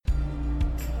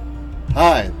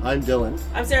Hi, I'm Dylan.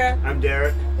 I'm Sarah. I'm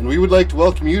Derek. And we would like to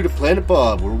welcome you to Planet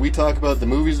Bob, where we talk about the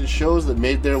movies and shows that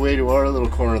made their way to our little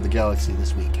corner of the galaxy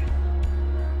this week.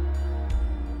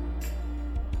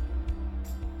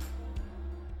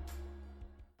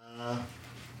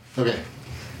 Okay.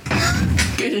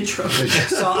 Good intro.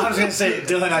 So I was gonna say,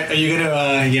 Dylan, are you gonna,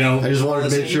 I just wanted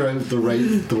to make sure I,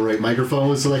 the right microphone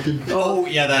was selected. Oh,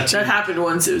 yeah, that happened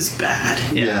once. It was bad.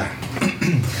 Yeah.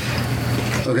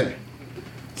 Okay.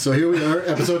 So here we are,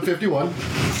 episode 51.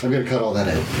 I'm going to cut all that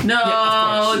out.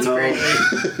 No, it's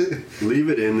great. Leave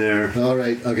it in there. All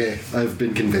right. Okay. I've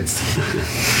been convinced.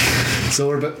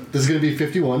 So this is going to be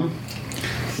 51.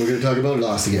 We're going to talk about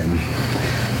Lost again.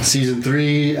 Season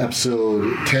 3,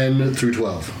 episode 10 through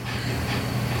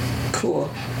 12.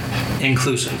 Cool.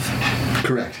 Inclusive.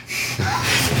 Correct.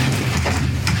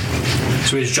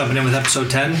 So we're just jumping in with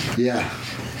episode 10? Yeah.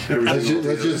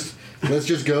 Let's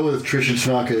just go with Tricia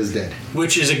Tanaka is dead.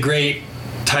 Which is a great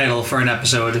title for an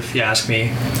episode, if you ask me.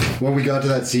 When we got to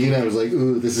that scene, I was like,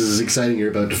 ooh, this is exciting.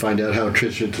 You're about to find out how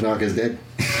Tricia Tanaka is dead.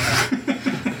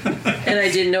 And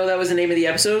I didn't know that was the name of the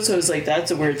episode, so I was like,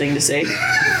 that's a weird thing to say.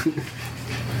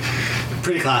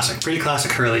 Pretty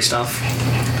classic Hurley stuff.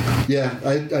 Yeah,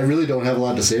 I really don't have a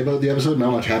lot to say about the episode.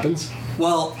 Not much happens.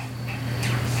 Well,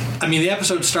 I mean, the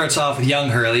episode starts off with young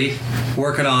Hurley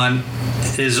working on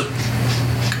his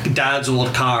dad's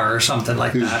old car or something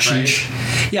like that, Cheech.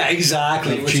 Right? Yeah,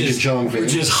 exactly. Like Cheech and Chong fan.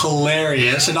 Which is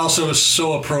hilarious and also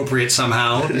so appropriate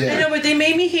somehow. Yeah. I know, but they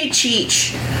made me hate Cheech.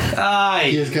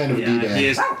 He is kind of a D-bag. He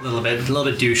is a little bit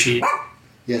douchey.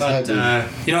 Yes, But,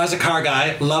 as a car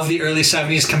guy, love the early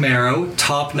 70s Camaro,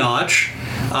 top notch.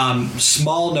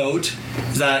 Small note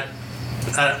that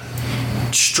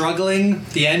struggling,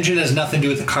 the engine has nothing to do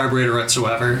with the carburetor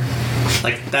whatsoever.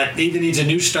 Like, that either needs a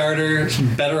new starter,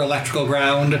 better electrical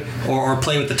ground, or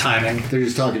play with the timing. They're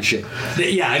just talking shit.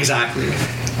 Yeah, exactly.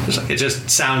 It just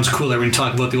sounds cooler when you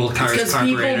talk about the old car's Because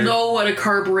carburetor. people know what a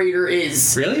carburetor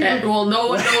is. Really? And, well, no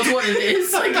one knows what it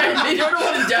is. Like, they don't know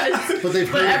what it does. But they've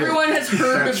heard of it. Everyone has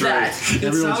heard That's of right. that. It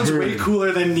Everyone's sounds heard way it.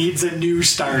 cooler than needs a new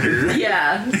starter.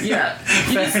 Yeah.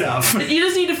 Fair enough. You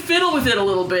just need to fiddle with it a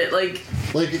little bit. Like,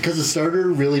 Because a starter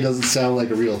really doesn't sound like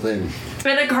a real thing.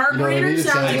 and a carburetor It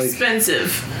sounds sounds like-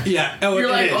 expensive. Yeah. Oh, You're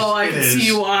it like, is. oh, I It can is.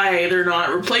 see why they're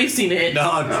not replacing it.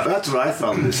 No, That's what I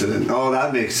thought when they said it. Oh,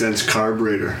 that makes sense.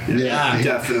 Carburetor. Yeah.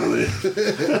 Definitely.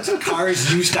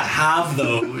 cars used to have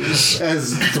those.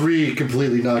 As three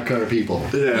completely not car people.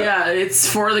 Yeah, it's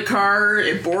for the car.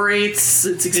 It borates.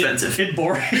 It's expensive. It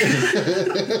boring.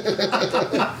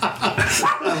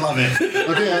 I love it.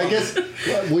 Okay, I guess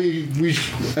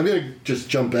I'm going to just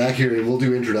jump back here and we'll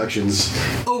do introductions.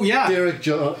 Oh yeah.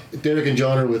 Derek and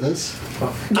John are with us.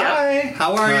 Hi.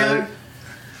 How are you?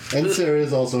 And Sarah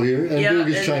is also here. And Yeah, Boog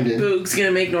has and chimed in. Boog's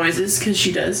gonna make noises because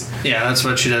she does. Yeah, that's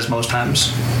what she does most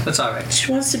times. That's all right. She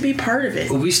wants to be part of it.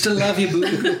 We still love you,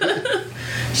 boo.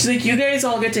 She's like, you guys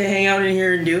all get to hang out in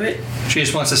here and do it. She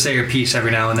just wants to say her piece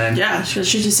every now and then. Yeah, she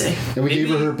just say. And we gave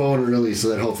her bone early so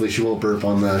that hopefully she won't burp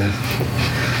on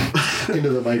into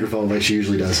the microphone like she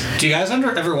usually does. Do you guys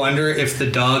ever wonder if the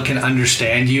dog can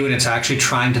understand you and it's actually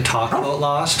trying to talk about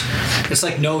Lost? It's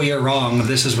like, no, you're wrong.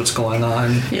 This is what's going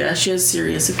on. Yeah, she has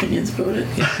serious opinions about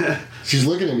it. She's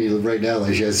looking at me right now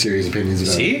like she has serious opinions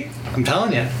about it. See? I'm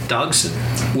telling you. Dog's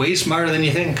way smarter than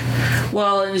you think.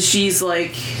 Well, and she's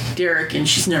like Derek, and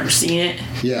she's never seen it.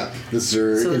 Yeah, this is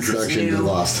her So this is introduction to new.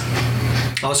 Lost.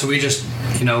 Also, we just,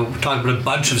 talked about a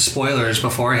bunch of spoilers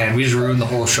beforehand. We just ruined the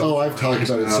whole show. Oh, I've talked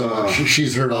about it so much.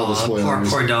 She's heard all the spoilers.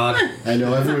 Poor dog. I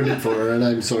know, I've ruined it for her, and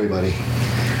I'm sorry, buddy.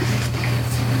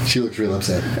 She looks real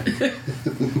upset.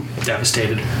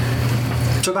 Devastated.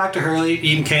 So back to Hurley,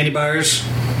 eating candy bars,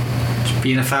 just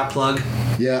being a fat plug.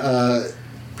 Yeah,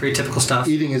 Pretty typical stuff.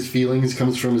 eating his feelings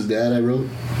comes from his dad, I wrote.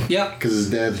 Yep. Because his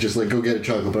dad's just like, go get a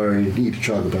chocolate bar and eat a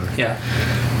chocolate bar. Yeah.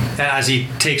 As he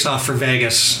takes off for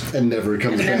Vegas. And never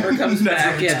comes Never back. comes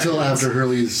back. Yeah. Until after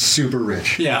Hurley's super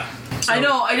rich. Yeah. I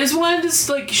know. I just wanted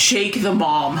to like shake the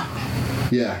mom.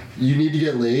 Yeah, you need to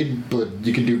get laid, but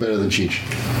you can do better than Cheech.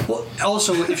 Well,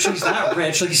 also, if she's that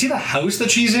rich, like, you see the house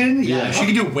that she's in? Yeah. She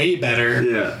could do way better.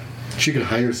 Yeah. She could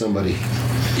hire somebody.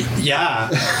 Yeah.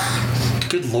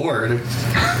 Good lord.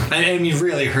 I mean,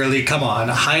 really, Hurley, come on.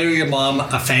 Hire your mom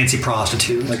a fancy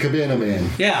prostitute. Like Cabana Man.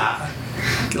 Yeah.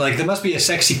 Like, there must be a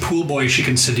sexy pool boy she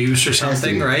can seduce or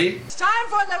something, be. right? It's time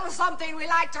for a little something we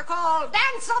like to call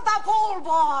Dance of the Pool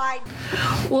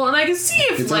Boy. Well, and I can see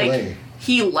if It's like LA.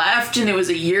 he left and it was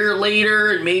a year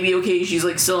later, and maybe okay, she's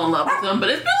like still in love with him, but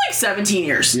it's been like 17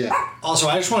 years. Yeah. Also,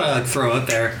 I just want to throw out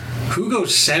there, who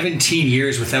goes 17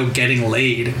 years without getting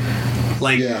laid?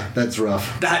 Like, Yeah, that's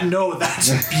rough.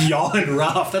 that's beyond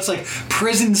rough. That's like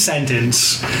prison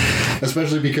sentence.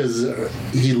 Especially because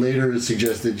he later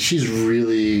suggested she's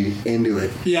really into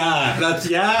it.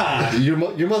 Yeah. Your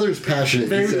mother's passionate. he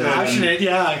Very said, passionate,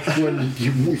 yeah. When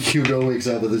Hugo wakes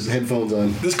up with his headphones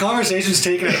on. This conversation's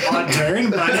taken an odd turn,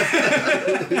 but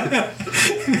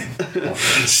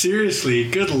seriously,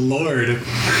 good lord.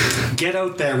 Get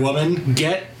out there, woman.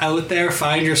 Get out there,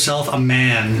 find yourself a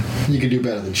man. You can do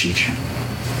better than Cheech.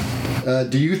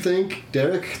 Do you think,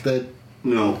 Derek, that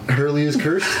No. Hurley is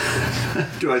cursed?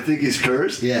 Do I think he's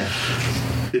cursed? Yeah.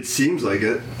 It seems like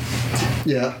it.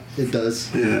 Yeah, it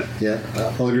does. Yeah. Yeah,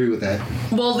 I'll agree with that.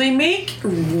 Well, they make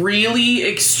really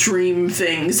extreme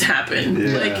things happen.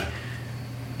 Yeah. Like,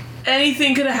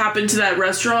 anything could have happened to that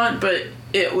restaurant, but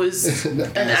it was an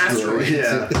asteroid.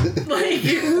 Yeah. Like,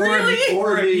 really?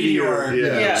 Or a meteor.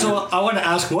 Yeah. So I want to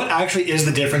ask, what actually is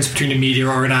the difference between a meteor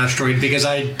or an asteroid? Because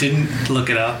I didn't look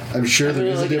it up. I'm sure there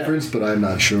gonna is a look it up. difference, but I'm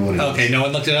not sure what it is. Okay, no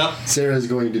one looked it up? Sarah's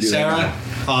going to do that. Sarah? now.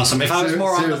 Awesome. If I was more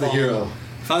on the Sarah's the ball. hero.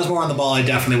 If I was more on the ball, I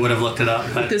definitely would have looked it up.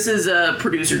 But This is a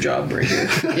producer job right here.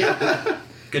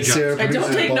 good job. Sarah I don't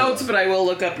produces take balls. notes, but I will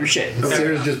look up your shit.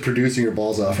 Sarah's just producing her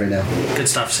balls off right now. Good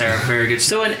stuff, Sarah. Very good stuff.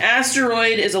 So an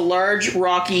asteroid is a large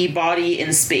rocky body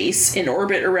in space in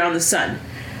orbit around the sun.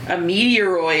 A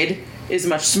meteoroid is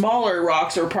much smaller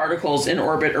rocks or particles in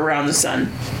orbit around the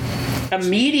sun. A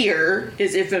meteor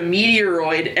is if a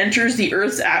meteoroid enters the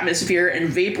Earth's atmosphere and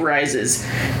vaporizes.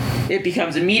 It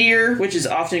becomes a meteor, which is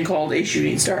often called a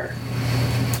shooting star.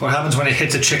 What happens when it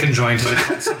hits a chicken joint? Is it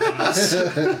called something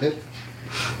else?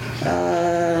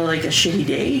 Like a shitty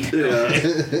day.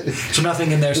 Yeah. So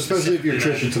nothing in there. Especially if you're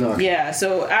Trisha Tanaka. Yeah,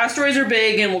 so asteroids are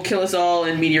big and will kill us all,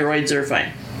 and meteoroids are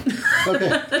fine.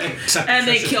 Okay. Except And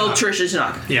they Trisha killed Tanaka. Trisha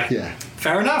Tanaka Yeah. Yeah.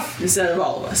 Fair enough. instead of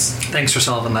all of us. Thanks for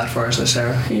solving that for us,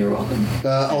 Sarah. You're welcome.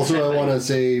 Also, I want to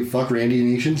say fuck Randy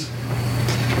Nations.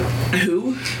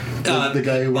 Who? The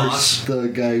guy who boss. works, the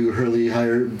guy who Hurley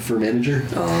hired for manager.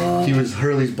 Oh. He was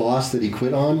Hurley's boss that he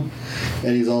quit on,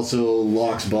 and he's also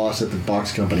Locke's boss at the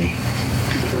box company.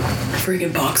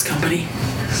 Freaking box company.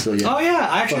 So yeah. Oh yeah,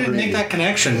 I actually didn't make Randy. that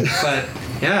connection, but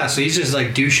yeah, so he's just like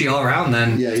douchey all around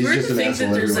then. Yeah, he's Weird just to an think asshole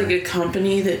that there's everywhere. like a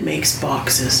company that makes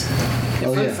boxes.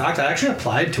 Oh Fun yeah. fact, I actually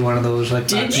applied to one of those like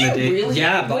Did back in the you day. really?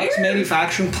 Yeah, box Where?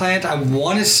 manufacturing plant. I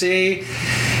want to say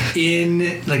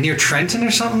in like near Trenton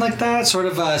or something like that, sort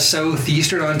of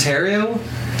southeastern Ontario.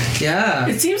 Yeah.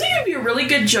 It seems like it'd be a really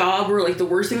good job where like the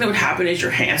worst thing that would happen is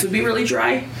your hands would be really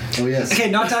dry. Oh yes. Okay,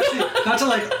 not to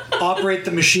like operate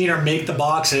the machine or make the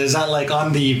boxes. That like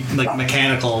on the like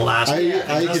mechanical aspect.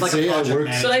 I That's could like a say I project worked.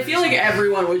 manager. But I feel like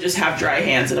everyone would just have dry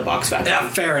hands in a box factory. Yeah,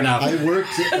 fair enough. I worked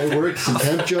a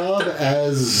temp job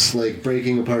as like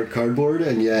breaking apart cardboard,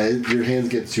 and yeah, your hands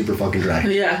get super fucking dry.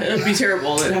 Yeah, it would be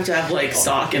terrible. They'd have to have like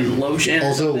sock and lotion. or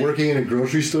Also, something. working in a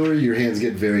grocery store, your hands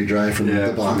get very dry from Yeah.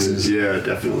 the boxes. Yeah,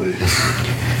 definitely.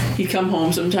 He'd come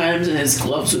home sometimes and his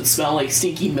gloves would smell like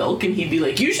stinky milk, and he'd be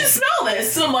like, "You should smell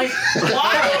this." And I'm like, "Why would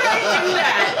I do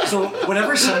that?" So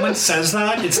whenever someone says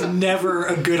that, it's never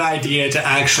a good idea to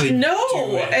actually No,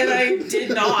 do it. and I did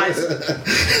not.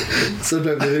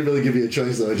 Sometimes they didn't really give you a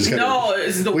choice, though. I just kind No, of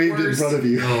it's the waved in worst. front of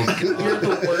you. Oh, God. You're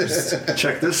the worst.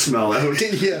 Check this smell out.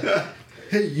 Yeah.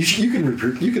 Hey, you can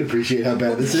appreciate how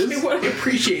bad this I is. would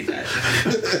appreciate that.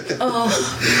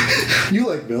 You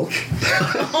like milk.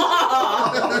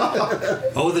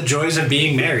 Oh, the joys of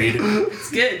being married.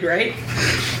 It's good, right?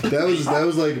 That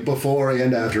was like before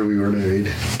and after we were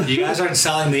married. You guys aren't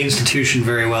selling the institution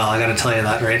very well. I got to tell you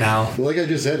that right now. Like I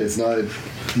just said, it's not.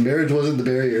 Marriage wasn't the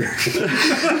barrier.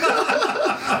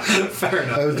 Fair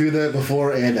enough. I was doing that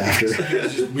before and after.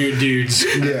 Weird dudes.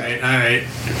 Yeah. All right.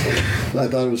 I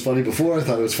thought it was funny before. I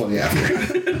thought it was funny after.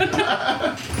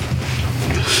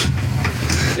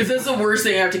 If that's the worst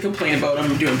thing I have to complain about,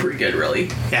 I'm doing pretty good, really.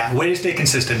 Yeah. Way to stay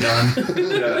consistent, Don.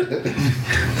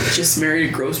 Just married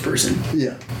a gross person.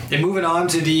 Yeah. And moving on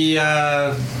to the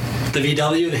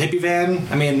VW, the hippie van.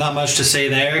 I mean, not much to say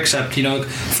there, except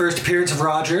first appearance of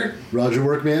Roger. Roger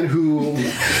Workman, who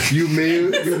you may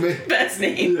Best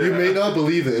name. you may not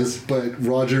believe this, but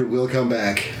Roger will come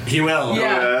back. He will.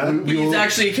 Yeah. We He's will-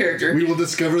 actually a character. We will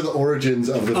discover the origins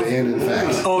of the van, in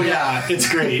fact. Oh yeah, it's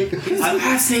great. His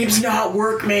last name's not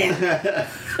Workman.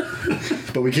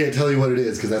 But we can't tell you what it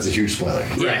is because that's a huge spoiler.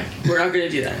 Yeah, we're not going to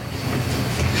do that.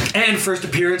 And first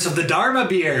appearance of the Dharma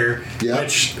beer, Yeah.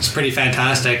 which is pretty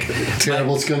fantastic.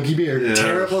 Terrible skunky beer.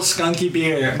 Terrible skunky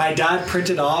beer. My dad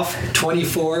printed off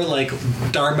 24 like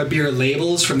Dharma beer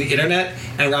labels from the internet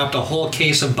and wrapped a whole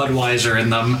case of Budweiser in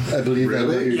them. I believe that.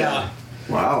 Really? Later. Yeah.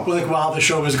 Wow. like while the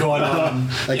show was going on.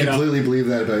 I completely believe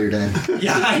that about your dad.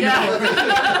 Yeah, I know.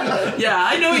 Yeah. Yeah,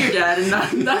 I know your dad, and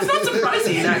that's not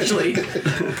surprising, actually.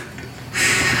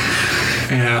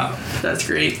 Yeah. That's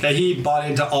great. That he bought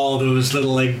into all those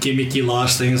little like gimmicky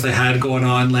lost things they had going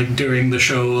on like during the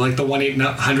show, like the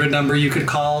 1-800 number you could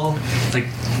call, like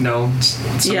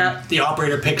the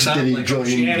operator picks up. Did he like, join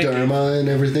Oceanic. Dharma and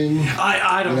everything?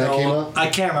 I don't when that came know. up? I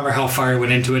can't remember how far I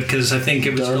went into it because I think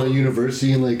it was Dharma still,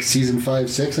 University in like season 5,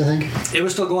 6, I think. it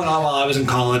was still going on while I was in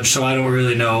college, so I don't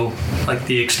really know like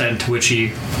the extent to which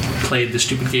he played the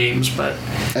stupid games, but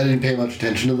I didn't pay much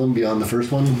attention to them beyond the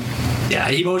first one. yeah,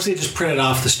 he mostly just printed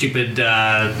off the stupid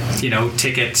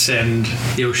tickets and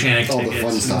the Oceanic All the tickets.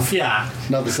 fun stuff. Yeah.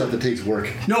 Not the stuff that takes work.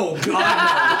 No,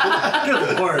 God, no.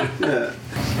 Good Lord. Yeah.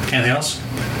 Anything else?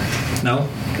 No?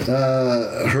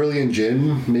 Hurley and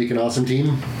Jin make an awesome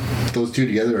team. Those two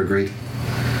together are great.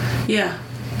 Yeah.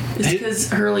 It's because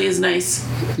Hurley is nice.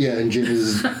 Yeah, and Jin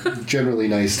is generally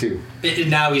nice too.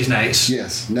 Now he's nice.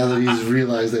 Yes, now that he's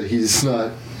realized that he's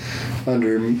not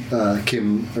under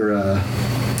Kim or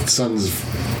Sun's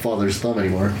father's thumb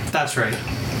anymore. That's right.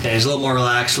 Yeah, he's a little more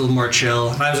relaxed, a little more chill.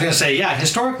 And I was going to say, yeah,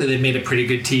 historically they've made a pretty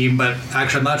good team, but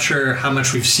actually I'm not sure how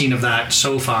much we've seen of that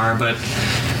so far, but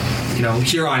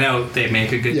here on out they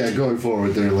make a good Yeah, team. going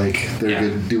forward they're a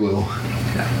good duo.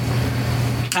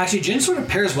 Actually, Jin sort of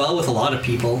pairs well with a lot of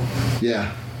people.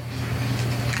 Yeah,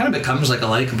 Kind of becomes like a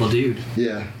likable dude.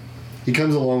 yeah. He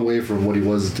comes a long way from what he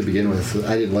was to begin with.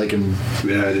 I didn't like him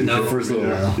Yeah, I didn't No. know. for a little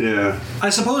while. Yeah. I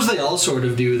suppose they all sort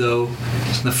of do, though.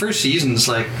 In the first seasons,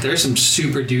 like, there's some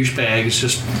super douchebags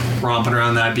just romping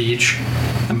around that beach.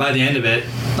 And by the end of it,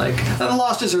 like, The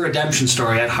Lost is a redemption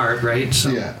story at heart, right? So,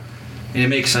 Yeah. and it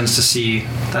makes sense to see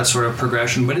that sort of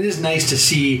progression. But it is nice to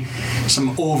see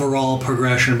some overall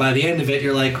progression. By the end of it,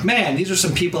 you're like, man, these are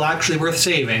some people actually worth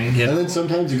saving. You know? And then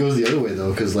sometimes it goes the other way though,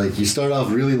 because like you start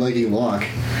off really liking Locke,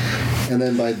 and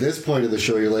then by this point of the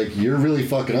show, you're like, you're really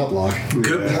fucking up, Locke.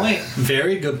 Good Yeah. point.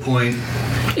 Very good point.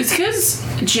 It's because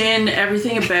Jin,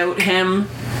 everything about him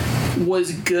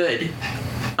was good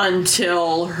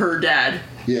until her dad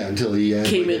Yeah, until he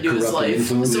came like, a into his corrupting life.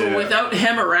 influence. So Yeah. without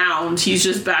him around, he's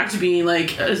just back to being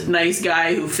like a nice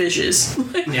guy who fishes.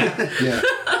 Yeah. Yeah,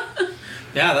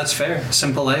 Yeah, that's fair.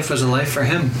 Simple life was a life for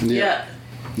him. Yeah.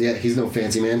 yeah. He's no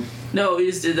fancy man. No, he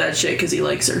just did that shit because he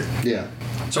likes her. Yeah,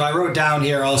 So I wrote down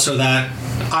here also that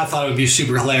I thought it would be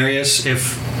super hilarious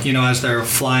if, as they're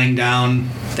flying down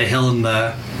the hill in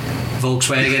the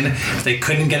Volkswagen, if they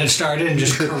couldn't get it started and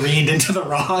just careened into the and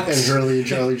rocks. Hurley and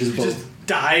Charlie just both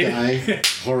Died. die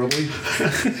horribly.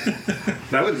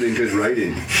 That would have been good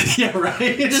writing. Yeah,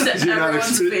 right? Just that You're not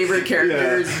everyone's expe- favorite character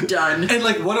Yeah. is done. And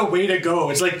like, what a way to go.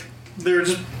 It's like they're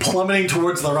just plummeting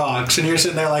towards the rocks, and you're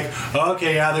sitting there like,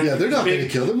 okay, They're not big, gonna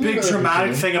kill them. They're Big not gonna dramatic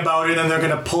kill them. thing about it, and they're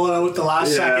gonna pull it out at the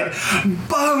last Yeah. second.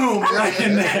 Boom! Right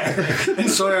in there. And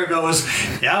Sawyer goes,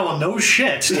 yeah, well, no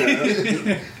shit.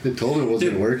 They told her it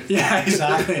wasn't gonna work. Yeah,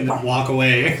 exactly, and then walk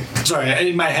away. Sorry,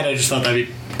 in my head, I just thought that'd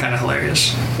be kind of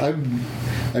hilarious.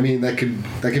 I mean, that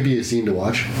could be a scene to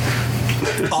watch.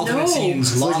 Alternate No.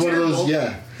 scenes, It's like lost, one of those,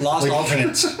 yeah. lost like-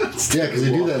 alternates. Yeah, because they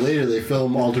do that later. They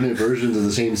film alternate versions of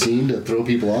the same scene to throw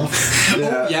people off.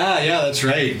 Yeah. Yeah, that's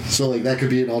right. So, like, that could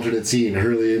be an alternate scene.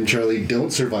 Hurley and Charlie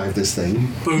don't survive this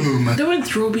thing. Boom. That would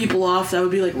throw people off. That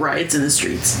would be like riots in the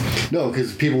streets. No,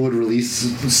 because people would release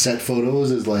set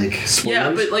photos as, like, spoilers.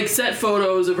 Yeah, but like set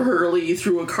photos of Hurley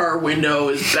through a car window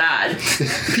is bad.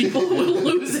 People will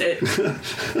lose it.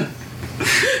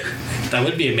 That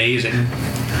would be amazing.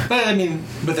 But I mean,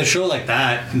 with a show like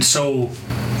that, and so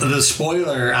the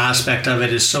spoiler aspect of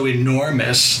it is so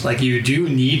enormous, like you do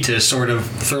need to sort of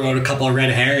throw out a couple of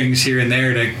red herrings here and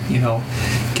there to,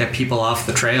 get people off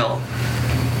the trail.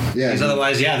 Yeah, Because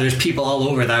otherwise, yeah, there's people all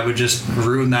over that would just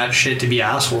ruin that shit to be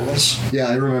assholes. yeah,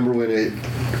 I remember when it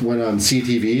went on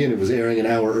CTV and it was airing an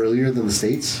hour earlier than the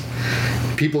States.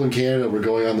 People in Canada were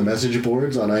going on the message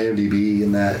boards on IMDb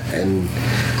and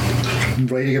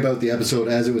writing about the episode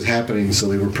as it was happening, so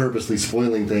they were purposely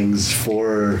spoiling things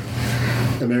for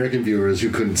American viewers who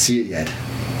couldn't see it yet.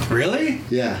 Really?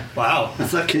 Yeah. Wow. I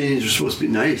thought Canadians were supposed to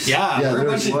be nice. Yeah, Yeah, we're a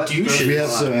there's bunch of what- douches. We have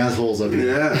some assholes up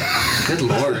here. Yeah. Good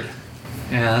lord.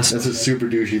 Yeah, that's That's a super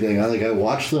douchey thing. I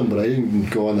watched them, but I didn't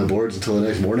go on the boards until the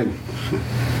next morning.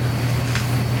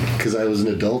 Because I was an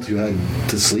adult who had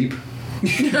to sleep. I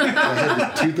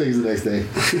had two things the next day.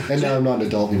 And now I'm not an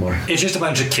adult anymore. It's just a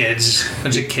bunch of kids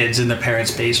in the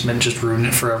parents' basement just ruining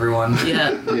it for everyone.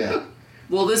 Yeah. Yeah.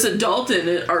 Well, this adult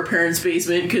in our parents'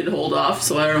 basement could hold off,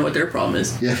 so I don't know what their problem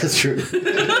is. Yeah, that's true.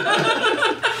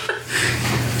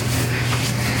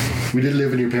 We did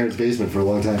live in your parents' basement for a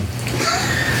long time.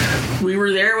 We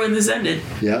were there when this ended.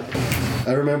 Yep.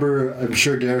 I remember, I'm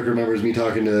sure Derek remembers me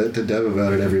talking to Dev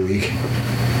about it every week.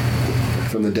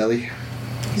 From the deli.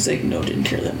 He's like, no, didn't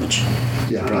care that much.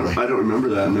 Yeah, probably. I don't remember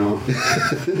that, no.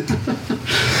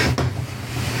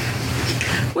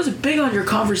 Wasn't big on your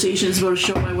conversations about a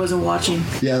show I wasn't watching.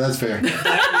 Yeah, that's fair.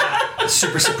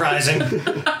 Super surprising.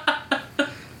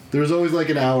 There was always like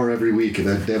an hour every week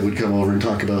that Dev would come over and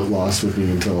talk about Lost with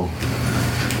me until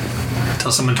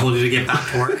Someone told you to get back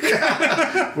to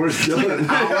work. We're still an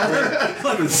hour. I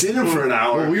haven't seen him for an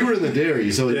hour. Well, we were in the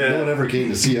dairy, so no one ever came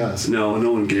to see us. No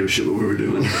one gave a shit what we were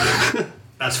doing.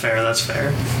 That's fair. That's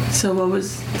fair. So what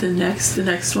was the next? The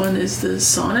next one is the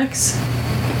Sonics.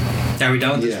 Are we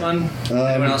done with this Yeah. one?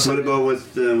 Anyone else? What about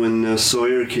when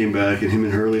Sawyer came back and him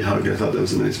and Hurley hugged? I thought that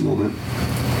was a nice moment.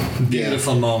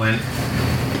 Beautiful moment.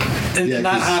 And Yeah,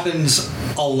 that 'cause- happens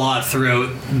a lot throughout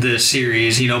the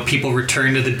series. You know, people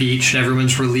return to the beach and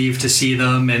everyone's relieved to see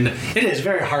them, and it is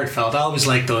very heartfelt. I always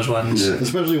like those ones. Yeah.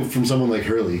 Especially from someone like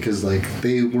Hurley, because like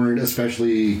they weren't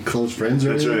especially close friends or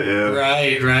That's anything. right,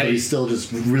 yeah. Right. But he's still just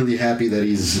really happy that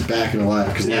he's back and alive,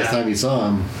 because last Yeah. time he saw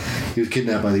him, he was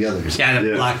kidnapped by the others. Yeah, and a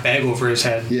Yeah. black bag over his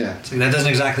head. Yeah. It's like, that doesn't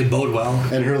exactly bode well.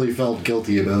 And Hurley felt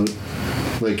guilty about,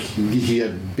 like, he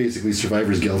had basically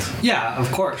survivor's guilt. Yeah, of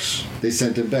course. They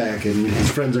sent him back, and his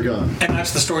friends are gone. And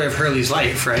that's the story of Hurley's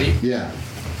life, right? Yeah.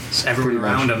 It's everyone Pretty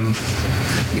much. around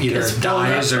him either Gets blown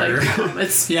dies up or... like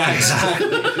comets. Yeah, exactly.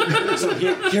 So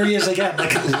here he is again.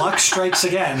 Like, luck strikes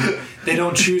again. They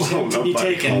don't choose him to be Blown up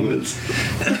by taken. comets.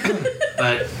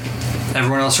 But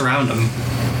everyone else around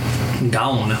him,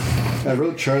 gone. I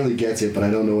wrote Charlie Gets It, but I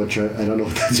don't know what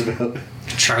that's about.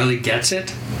 Charlie gets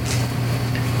it?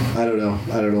 I don't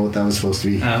know what that was supposed to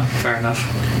be. Oh, fair enough.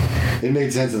 It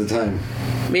made sense at the time.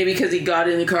 Maybe because he got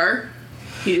in the car.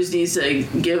 He just needs to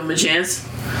give him a chance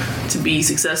to be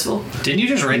successful. Didn't you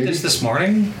just write Maybe. this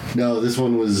morning? No, this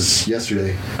one was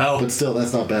yesterday. Oh. But still,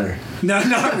 that's not better. No,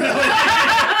 not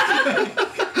really.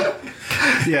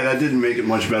 Yeah, that didn't make it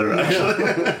much better,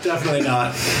 actually. Definitely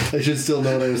not. I should still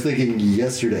know what I was thinking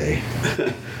yesterday.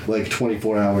 Like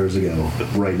 24 hours ago,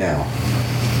 right now.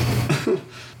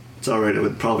 It's alright, it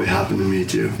would probably happen to me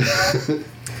too.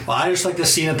 Well, I just like the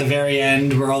scene at the very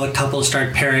end where all the couples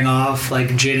start pairing off,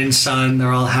 like Jin and Sun,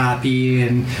 they're all happy,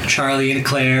 and Charlie and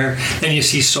Claire. Then you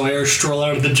see Sawyer stroll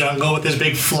out of the jungle with his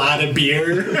big flat of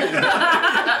beer.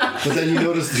 But then you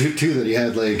noticed too that he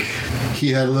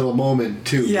had a little moment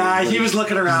too. Yeah, Like, he was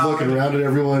looking around. He's looking around at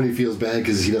everyone. He feels bad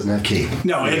because he doesn't have Kate.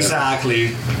 No,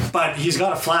 exactly. But he's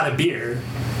got a flat of beer.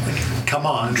 Like, come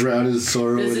on. Drown his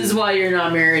sorrow. This in- is why you're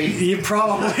not married. You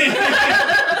probably.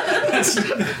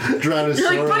 drown his You're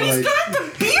like, sorrow. but he's got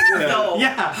the beer though.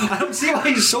 Yeah, I don't see why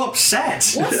he's so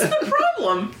upset. What's the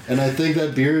problem? And I think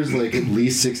that beer is like at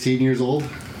least 16 years old.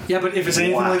 Yeah, but if it's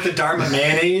anything like the Dharma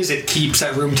mayonnaise, it keeps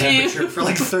at room temperature for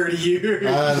like 30 years.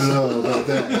 I don't know about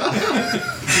that.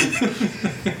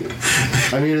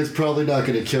 I mean, it's probably not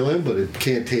going to kill him, but it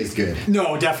can't taste good.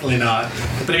 No, definitely not.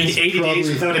 But I mean, 80 days probably-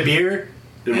 without a beer?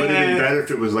 It would have been better if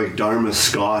it was like Dharma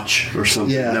Scotch or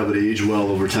something Yeah. that would age well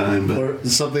over time. But Or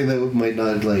something that might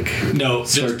not No, start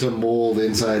just, to mold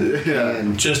inside the Yeah.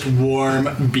 can. just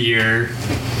warm beer.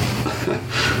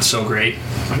 So great.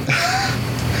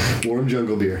 Warm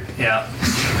jungle beer. Yeah.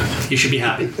 You should be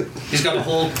happy. He's got a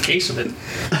whole case of it.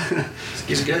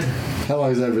 He's good. How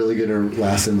long is that really going to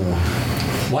last him though?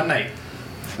 One night.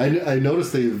 I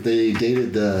noticed they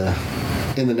dated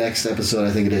in the next episode,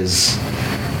 I think it is.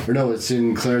 Or no, it's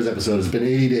in Claire's episode. It's been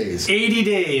 80 days. 80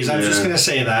 days. I was just Yeah. going to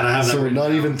say that. I have that So written not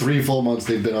down. even 3 full months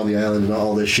they've been on the island and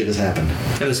all this shit has happened.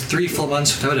 It was 3 full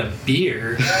months without a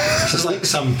beer. This is like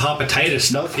some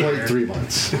papatitis Not stuff quite here. 3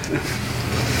 months.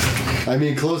 I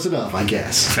mean, close enough, I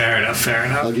guess. Fair enough, fair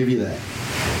enough. I'll give you that.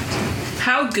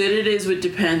 How good it is would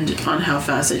depend on how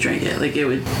fast I drank it. Like it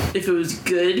would, if it was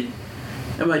good,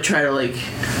 I might try to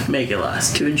make it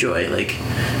last to enjoy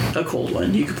a cold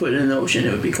one. You could put it in the ocean,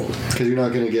 it would be cold. Because you're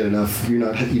not going to get enough. You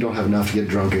don't have enough to get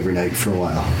drunk every night for a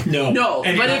while. No. No,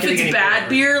 And you're but not if getting it's any bad more.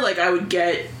 beer, I would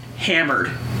get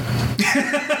hammered.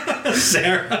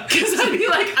 Sarah. Because I'd be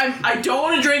like, I don't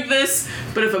want to drink this,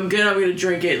 but if I'm good, I'm going to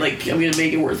drink it. I'm going to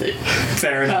make it worth it.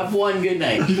 Fair enough. Have one good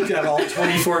night. You could have all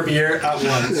 24 beer at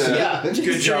once. Yeah, just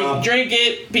Good job. Drink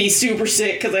it, be super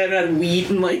sick because I haven't had wheat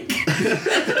in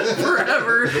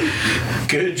forever.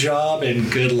 Good job and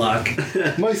good luck.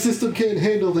 My system can't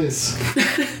handle this.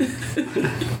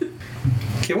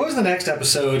 Okay, what was the next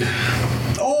episode?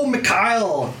 Oh,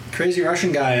 Mikhail, crazy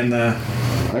Russian guy in the.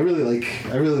 I really like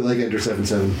Enter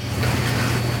 77.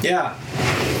 Yeah,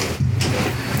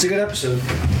 it's a good episode.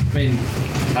 I mean,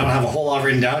 I don't have a whole lot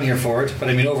written down here for it, but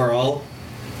I mean overall,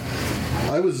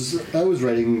 I was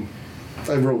writing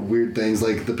I wrote weird things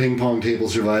like the ping pong table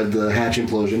survived the hatch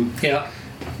implosion, Yeah.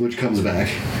 which comes back.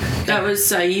 That was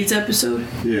Saeed's episode.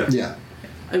 Yeah. Yeah.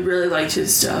 I really liked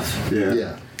his stuff. Yeah.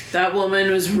 Yeah. That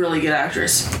woman was a really good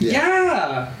actress.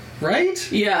 Yeah.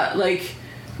 Right? Yeah, like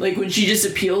when she just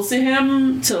appeals to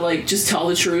him to like just tell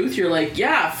the truth, you're like,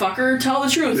 yeah, fucker, tell the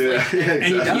truth. Yeah, Like, yeah, And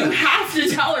he exactly. you have to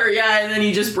tell her, yeah, and then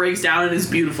he just breaks down and is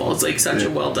beautiful. It's like such a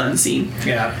well done scene.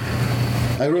 Yeah.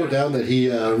 I wrote down that he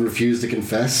refused to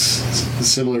confess,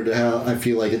 similar to how I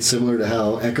feel like it's similar to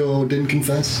how Echo didn't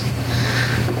confess.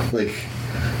 Like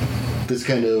this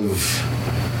kind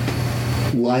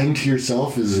of lying to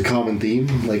yourself is a common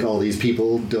theme. Like all these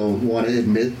people don't want to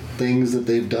admit things that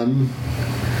they've done.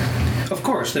 Of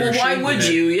course. They're Well, why ashamed would of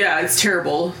it. you? Yeah, it's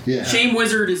terrible. Yeah. Shame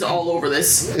Wizard is all over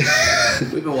this.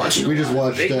 We've been watching. We a just lot.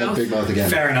 watched Big Mouth again.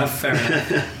 Fair enough.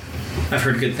 I've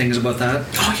heard good things about that.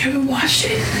 Oh, you haven't watched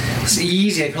it? It's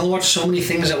easy. I can only watch so many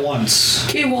things at once.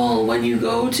 Okay, well, when you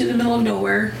go to the middle of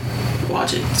nowhere,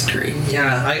 watch it. It's great.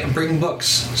 Yeah, I bring books,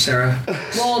 Sarah.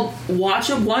 Well, watch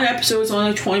one episode. It's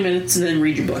only like 20 minutes, and then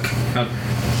read your book.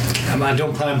 I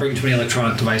don't plan on bringing too many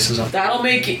electronic devices up. That'll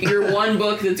make your one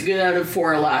book that's good out of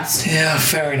 4 last. Yeah,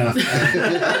 fair enough.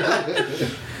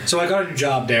 So I got a new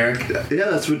job, Derek. Yeah,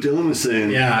 that's what Dylan was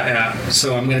saying. Yeah.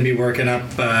 So I'm going to be working up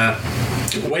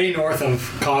way north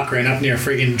of Cochrane, up near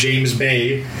friggin' James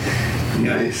Bay.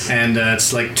 Nice. And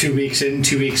it's like 2 weeks in,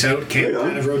 2 weeks out, Right on.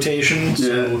 kind of rotation.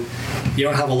 So you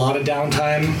don't have a lot of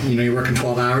downtime. You know, you're working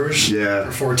 12 hours Yeah.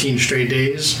 for 14 straight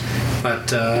days.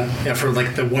 But yeah, for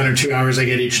like the 1 or 2 hours I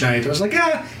get each night, I was like,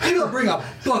 maybe I'll bring a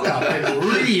book up and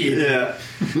read. Yeah.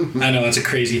 I know, it's a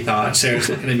crazy thought. Sarah's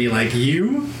looking at me like,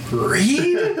 you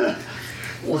read?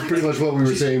 That's pretty much what we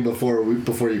were saying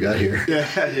before you got here.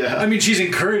 Yeah. I mean, she's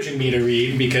encouraging me to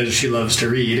read because she loves to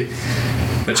read.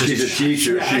 But just, She's a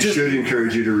teacher. Yeah, She just- should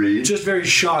encourage you to read. Just very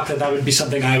shocked that would be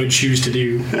something I would choose to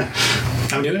do.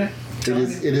 I'm doing it.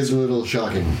 It is a little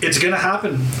shocking. It's gonna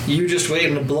happen. You just wait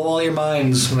and it'll blow all your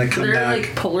minds when I come They're back.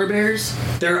 like polar bears,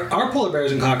 There are polar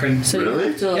bears in Cochrane. so Really? you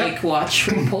have to like watch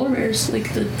for polar bears,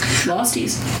 like the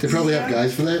Losties. They probably have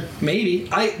guys for that. Maybe.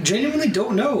 I genuinely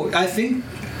don't know. I think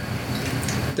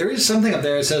there is something up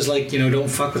there that says, like, don't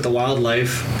fuck with the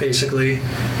wildlife, basically.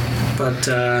 But,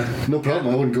 No problem.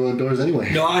 I wouldn't go outdoors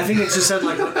anyway. no, I think it's just said,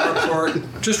 like,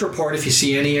 report if you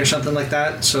see any or something like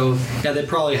that. So, yeah, they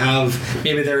probably have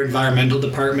maybe their environmental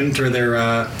department or their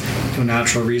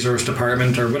natural resource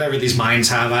department or whatever these mines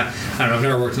have. I don't know. I've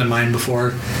never worked in a mine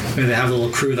before. Maybe they have a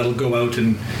little crew that'll go out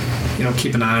and,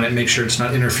 keep an eye on it, make sure it's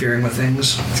not interfering with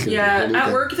things. It's gonna be a Yeah, whole new at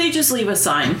thing. work they just leave a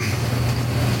sign.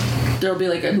 There'll be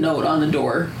like a note on the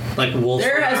door. Like wolves.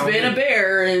 There has around been a it.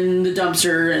 bear in the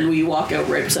dumpster, and we walk out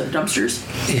right beside the dumpsters.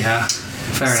 Yeah,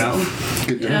 fair So, enough.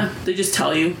 Good Yeah, they just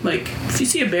tell you, like, if you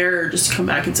see a bear, just come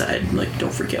back inside. Like,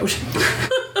 don't freak out.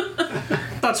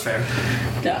 That's fair.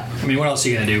 Yeah. I mean, what else are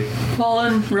you gonna do? Well,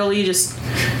 and really just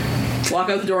walk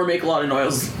out the door, make a lot of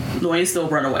noise, they'll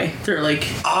run away. They're like,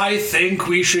 I think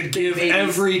we should give Babies.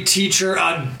 every teacher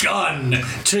a gun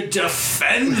to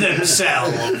defend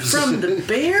themselves. from the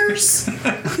bears?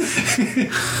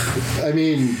 I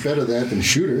mean, better that than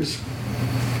shooters.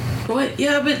 What?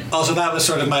 Yeah, but Also, that was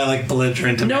sort of my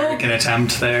belligerent No. American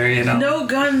attempt there. no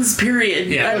guns, period.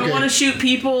 Yeah, I don't okay. want to shoot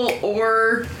people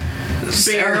or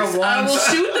Sarah bears. I will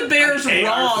wants shoot the bears an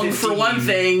wrong AR-15. for one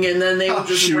thing, and then they will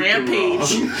just Shoot them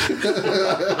rampage. wrong.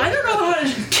 I don't know how to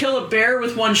kill a bear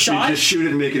with one You shot. just shoot it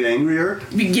and make it angrier.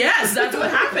 Yes, that's what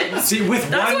happened. See, with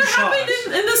That's one what shot.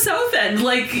 happened in the South End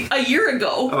like a year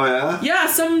ago. Oh yeah. Yeah,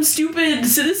 some stupid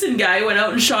citizen guy went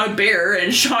out and shot a bear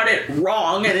and shot it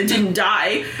wrong, and it didn't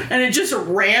die, and it just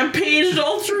rampaged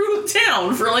all through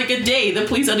town for like a day. The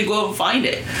police had to go out and find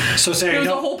it. So, It Sarah, was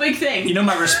a whole big thing.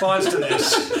 my response to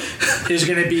this is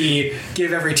going to be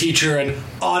give every teacher an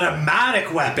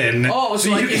automatic weapon. Oh, so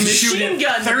like you a can shoot machine it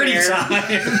gun 30 bear.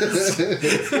 times.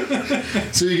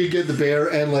 So you could get the bear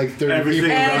and like 30 Everything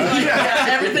people. And around. like, yeah,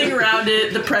 everything around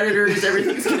it, the predators,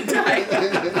 everything's gonna die.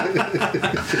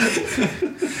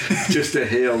 Just a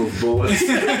hail of bullets.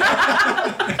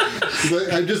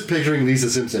 But I'm just picturing Lisa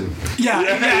Simpson. Yeah,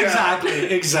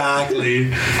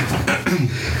 exactly.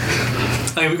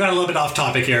 Okay, we got a little bit off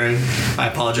topic here, and I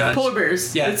apologize. Polar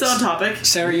bears. Yeah, It's on topic.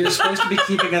 Sarah, you're supposed to be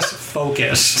keeping us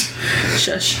focused.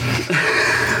 Shush.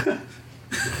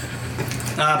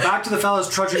 Back to the fellas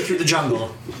trudging through the jungle.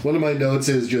 One of my notes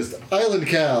is just island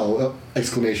cow!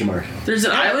 Exclamation mark. There's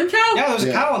an island cow? Yeah, there's a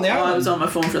Yeah. cow on the Oh, I island. was on my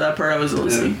phone for that part. I wasn't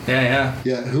listening. Yeah.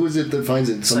 Yeah, who is it that finds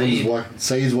it? Saeed.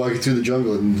 Saeed's walking through the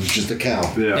jungle and it's just a cow.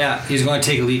 Yeah. Yeah, he's going to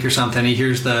take a leak or something. He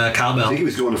hears the I cowbell. think he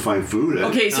was going to find food.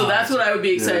 Okay, so Oh, that's what I would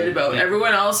be excited yeah. about.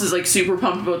 Everyone else is like super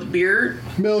pumped about the beer,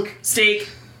 Milk. steak,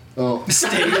 Oh,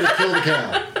 Steak. you're gonna kill the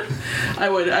cow. I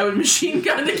would machine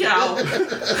gun the cow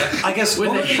I guess with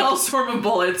what a would- hailstorm of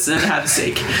bullets and have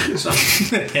steak. So,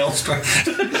 hailstorm.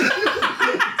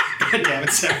 God damn it,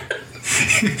 Sarah.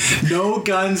 No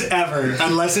guns ever,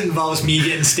 unless it involves me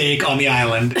getting steak on the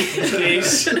island. In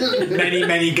case,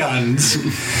 many guns.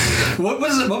 What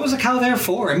was the cow there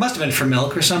for? It must have been for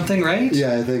milk or something, right?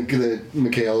 Yeah, I think that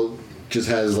Mikhail just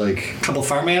has like. A couple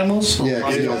farm animals. Yeah,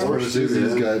 Lots he of has horses.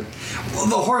 horses. He's got. Well,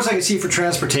 the horse I could see for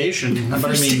transportation, but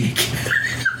I mean,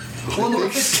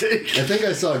 I think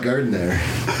I saw a garden there.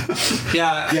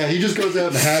 yeah. Yeah, he just goes out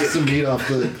and hacks some meat off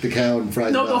the cow and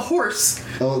fries No, it the up. horse.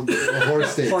 Oh, the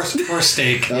horse steak. Horse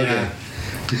steak. Okay. Yeah.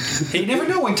 You never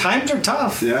know when times are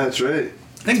tough. Yeah, that's right.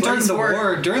 I think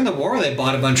during the war, they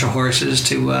bought a bunch of horses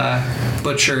to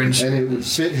butcher and. And it would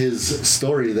fit his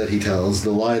story that he tells, the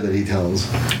lie that he tells.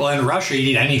 Well, in Russia,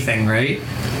 you'd eat anything, right?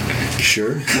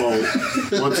 Sure.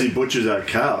 Well, once he butchers that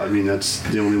cow, I mean, that's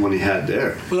the only one he had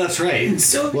there. Well, that's right.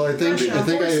 Still, Well, I think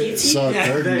I saw a Yeah,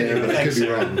 garden there, but I could be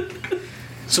Sarah. wrong.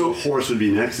 So Horse would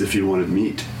be next if you wanted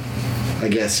meat. I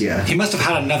guess, yeah. he must have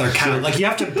had another cow. Like you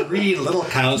have to breed little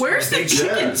cows. for Where's a the big-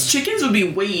 chickens? Chickens would be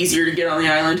way easier to get on the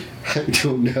island. I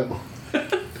don't know.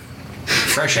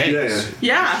 fresh eggs?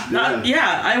 Yeah.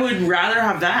 Yeah, I would rather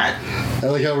have that. I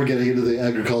like how we're getting into the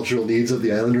agricultural needs of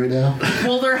the island right now.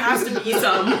 Well, there has to be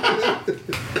some.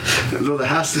 No, there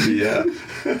has to be, yeah.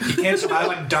 You can't survive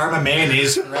on Dharma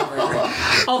mayonnaise forever.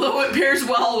 Although it pairs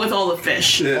well with all the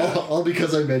fish. Yeah. All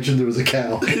because I mentioned there was a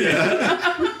cow.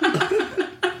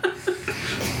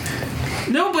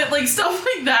 No, but like stuff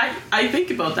like that, I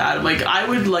think about that. I'm like, I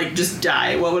would like just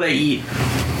die. What would I eat?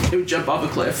 I would jump off a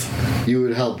cliff. You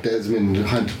would help Desmond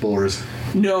hunt boars.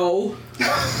 No.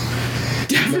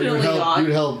 Definitely not.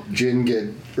 You'd help Jin get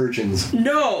urchins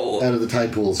No. out of the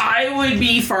tide pools. I would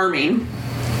be farming.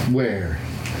 Where?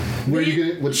 Where are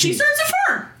you gonna? What She starts a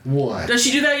farm. What? Does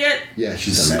she do that yet? Yeah,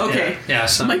 she's done that. Okay. Yeah, I'm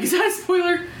son. like, is that a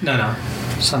spoiler? No.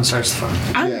 Son starts the fun.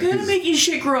 I'm Yeah, good at 'cause- making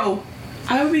shit grow.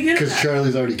 I would be good at Because that.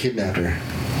 Charlie's already kidnapped her.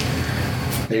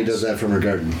 And he does that from her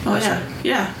garden. Oh yeah,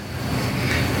 yeah.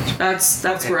 That's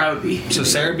where I would be. So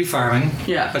Sarah would be farming.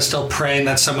 Yeah. But still praying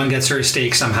that someone gets her a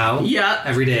steak somehow. Yeah.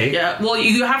 Every day. Yeah. Well,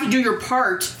 you have to do your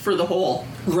part for the whole.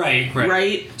 Right.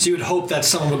 Right. So you would hope that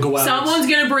someone would go out. Someone's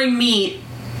gonna bring meat.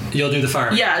 You'll do the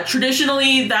farm. Yeah.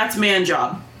 Traditionally, that's man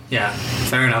job. Yeah.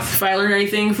 Fair enough. If I learned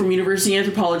anything from university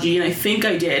anthropology, and I think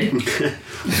I did,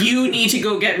 you need to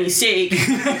go get me steak,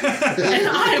 and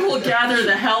I will gather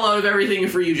the hell out of everything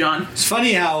for you, John. It's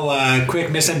funny how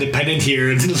quick Miss Independent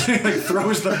here like,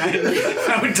 throws the men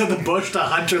out into the bush to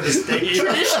hunt her the steak.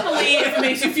 Traditionally, if it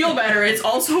makes you feel better, it's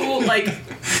also like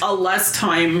a less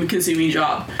time-consuming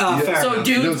job. Fair So enough.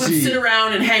 dudes No, would see- sit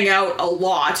around and hang out a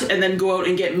lot and then go out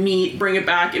and get meat, bring it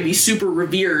back, and be super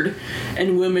revered.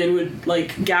 And women would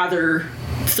like gather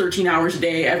 13 hours a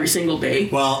day every single day.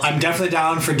 Well, I'm definitely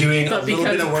down for doing But a little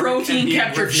because bit of work. protein and being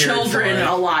kept your revered children for it.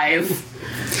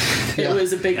 alive, it Yeah.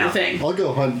 was a bigger thing. I'll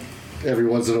go hunt every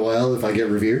once in a while if I get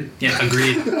revered. Yeah,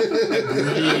 agreed.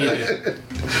 Agreed.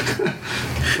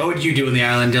 What would you do in the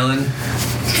island, Dylan?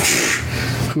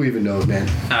 Who even knows, man?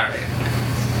 All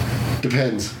right.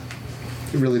 Depends.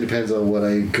 It really depends on what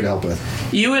I could help with.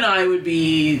 You and I would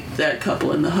be that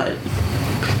couple in the hut.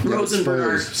 Rose and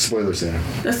Bernard. Spoilers, Sarah.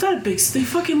 That's not a big. They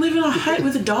fucking live in a hut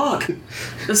with a dog.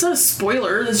 That's not a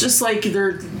spoiler. That's just like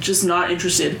they're just not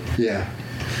interested. Yeah.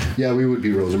 Yeah, we would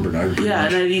be Rose and Bernard. pretty Yeah,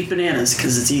 much. and I'd eat bananas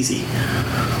because it's easy.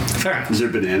 Fair enough. Is there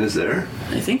bananas there?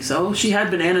 I think so. She had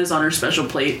bananas on her special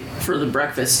plate for the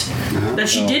breakfast that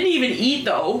she Oh. didn't even eat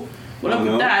though. What up Oh,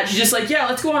 no? with that? She's just like, yeah,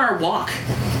 let's go on our walk.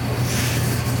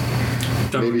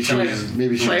 Maybe she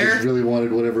Claire? just really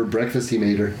wanted whatever breakfast he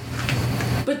made her.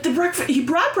 But the breakfast, he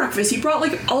brought breakfast. He brought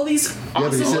like all these Yeah, but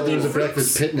awesome he said there looking was a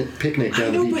fruits. breakfast picnic I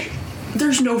down know, the but beach.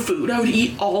 there's no food. I would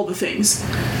eat all the things.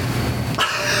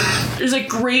 There's like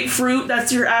grapefruit.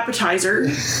 That's your appetizer.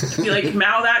 You like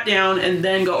mow that down and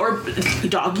then go, or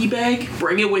doggy bag.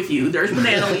 Bring it with you. There's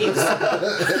banana leaves.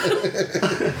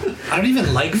 I don't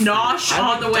even like fruit. Nosh I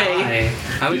on would the way. die.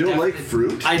 I would You don't like definitely-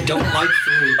 fruit? I don't like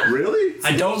fruit. Really?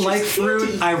 I don't like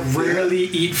fruit. I rarely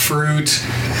eat fruit.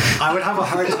 I would have a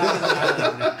hard time with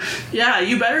that. Yeah,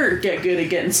 you better get good at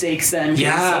getting steaks then. 'Cause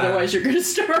Yeah. Otherwise, you're gonna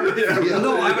starve.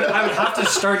 No, I would have to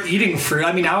start eating fruit.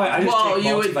 I mean, now I just Well, take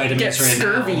you would multivitamins get right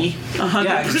scurvy. now.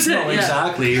 100%. Yeah, no,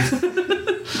 exactly.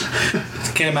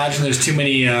 Can't imagine there's too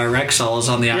many Rexalls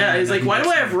on the island. Yeah, he's like, why do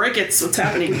I have rickets? What's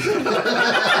happening?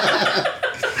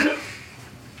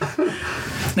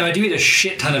 Now, I do eat a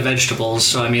shit ton of vegetables,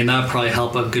 so I mean, that would probably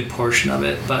help a good portion of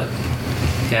it, but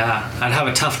yeah, I'd have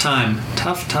a tough time.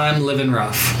 Tough time living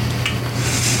rough.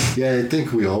 Yeah, I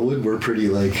think we all would. We're pretty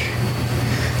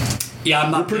Yeah,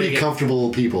 I'm we're not pretty big- comfortable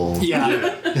people.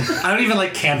 Yeah. I don't even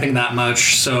like camping that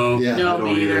much, so Yeah. No, don't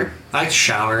me either. either. I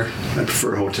shower. I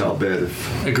prefer a hotel bed.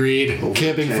 If Agreed.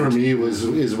 Camping for me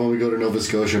is when we go to Nova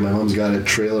Scotia. My mom's got a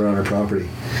trailer on her property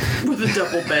With a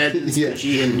double bed and Yeah.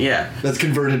 squishy and yeah. that's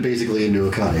converted basically into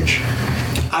a cottage.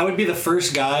 I would be the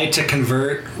first guy to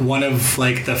convert one of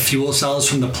like the fuel cells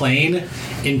from the plane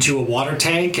into a water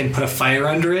tank and put a fire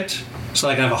under it, so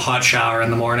I can have a hot shower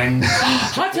in the morning.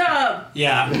 Hot tub!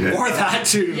 Yeah, Yeah. or that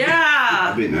too.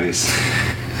 Yeah! that'd be nice.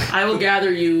 I will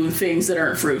gather you things that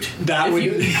aren't fruit. That if would-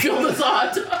 you build us a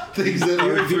hot tub. Things that You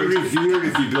are would be revered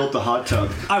if you built the hot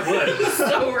tub. I would.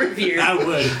 So revered. I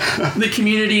would. The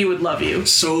community would love you.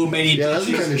 So many. Yeah, that's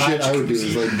the dishes, kind of shit I would do. jacuzzi.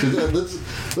 Is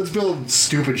like, let's build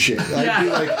stupid shit. Yeah. I'd be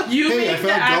like, You hey, I make the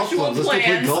found golf actual clubs. Let's go play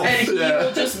plans golf. and he Yeah.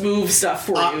 will just move stuff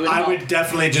for you. and I help. would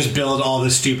definitely just build all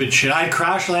the stupid shit. I'd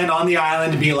crash land on the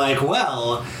island and be like,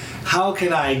 well, how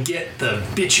can I get the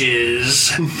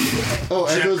bitches? Oh,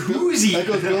 Jacuzzi.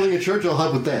 Echo's building a church. I'll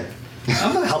help with that.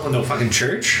 I'm not helping no fucking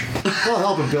church. I'll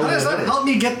help him build How does that it. help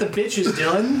me get the bitches,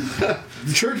 Dylan?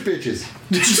 The church bitches.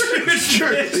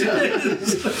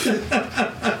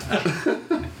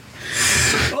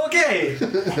 Okay,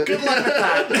 good luck with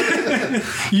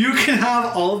that. You can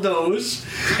have all of those,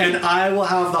 and I will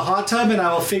have the hot tub, and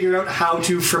I will figure out how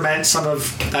to ferment some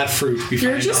of that fruit. we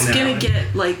You're find just on the gonna island.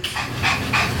 get like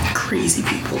crazy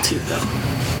people too, though.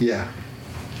 Yeah,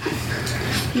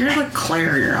 You're like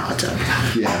Claire in your hot tub.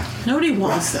 yeah. Nobody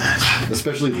wants that.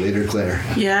 Especially later, Claire.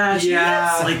 Yeah, Yeah.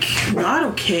 that's like not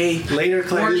okay. Later,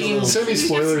 Claire. Working,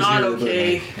 Semi-spoilers it's not here, but,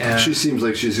 okay. like, Yeah. She seems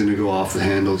like she's gonna go off the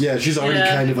handles. Yeah, she's already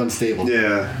Yeah. kind of unstable.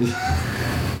 Yeah.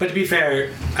 But to be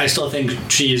fair, I still think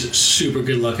she is super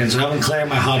good looking. So having Claire in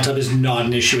my hot tub is not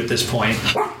an issue at this point.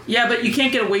 Yeah, but you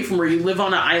can't get away from where you live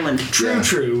on an island. True,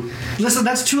 true. Listen,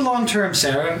 that's too long term,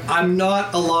 Sarah. I'm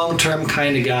not a long term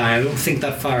kind of guy. I don't think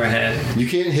that far ahead. You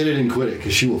can't hit it and quit it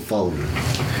because she will follow you.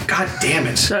 God damn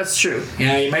it. That's true.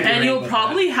 Yeah, you might be And right you'll about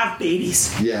probably have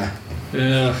babies. Yeah,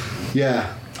 that.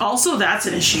 yeah. Also, that's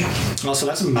an issue. Also,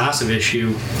 that's a massive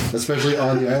issue. Especially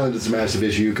on the island, it's a massive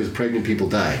issue because pregnant people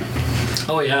die.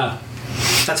 Oh yeah,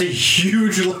 that's a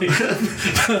huge like,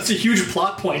 that's a huge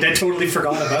plot point I totally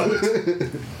forgot about.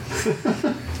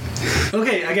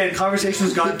 Okay, again,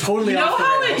 conversation's gone totally You know off the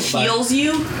how it rails, but- heals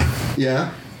you?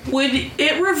 Yeah. Would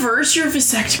it reverse your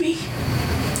vasectomy?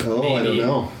 Oh, I don't Maybe.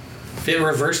 know. If it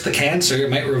reversed the cancer, it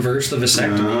might reverse the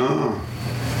vasectomy. Oh.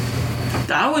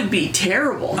 That would be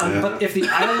terrible. But if the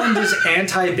island is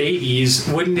anti-babies,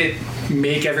 wouldn't it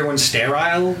make everyone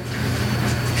sterile?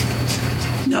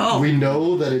 No, We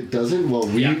know that it doesn't. Well,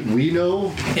 Yeah. we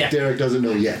know. Yeah. Derek doesn't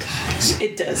know yet.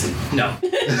 it doesn't. No.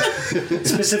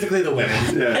 Specifically the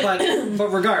women. Yeah. But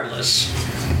regardless.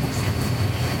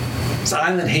 The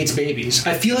island hates babies.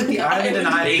 I feel like the island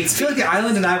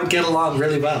and I would get along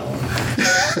really well.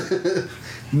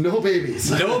 No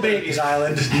babies. No babies,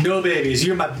 island. No babies.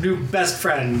 You're my new best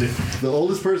friend. The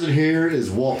oldest person here is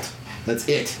Walt. That's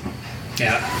it.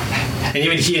 Yeah. And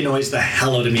even he annoys the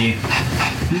hell out of me.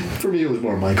 For me, it was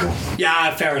more Michael.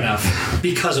 Yeah, fair enough.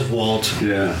 Because of Walt.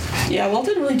 Yeah. Yeah, Walt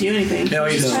didn't really do anything. No,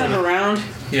 he He just doesn't. kind of around,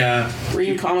 Yeah.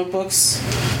 reading comic books.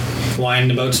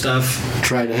 Whining about stuff.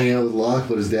 Trying to hang out with Locke,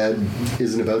 but his dad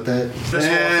isn't about that. This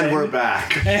whole And thing. we're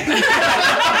back.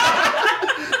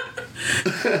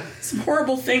 Some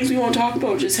horrible things we won't talk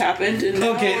about just happened, and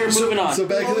now Okay, we're so- moving on. So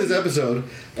back to this episode.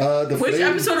 The Which flame-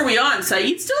 episode are we on?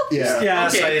 Saeed still? Yeah. Yeah,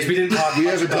 Okay. so we didn't talk We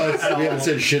much haven't about it talked. at We haven't all.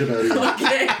 said shit about it.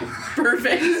 Okay,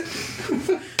 perfect.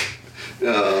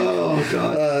 Oh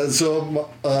god. So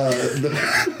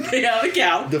Yeah, the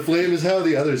cow. the flame is how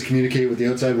the others communicate with the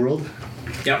outside world,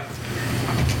 Yep.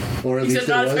 or at Except least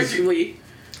not it was. effectively.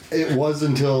 It was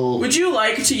until Would you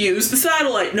like to use the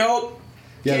satellite? Nope.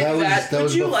 yeah, Can't that do was that Would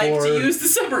was you before like to use the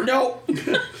summer? Nope.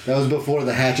 that was before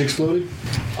the hatch exploded.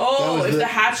 Oh, was if the- the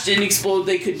hatch didn't explode,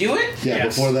 they could do it? Yeah,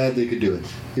 Yes. before that they could do it.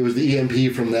 It was the EMP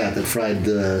from that fried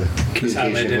the communication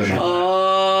satellite dish. equipment.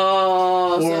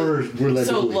 Oh. Or we're led to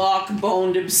so believe. Locke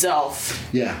boned himself,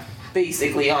 Yeah,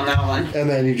 basically, on that one. and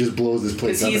then he just blows this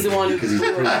place Because up. he's the one who because he's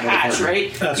blew a the hatch, motherfucker.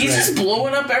 right? That's He's right. just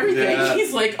blowing up everything. Yeah.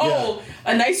 He's like, oh,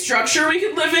 a nice structure we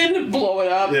could live in, blow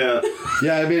it up. Yeah.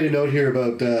 Yeah, I made a note here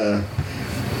about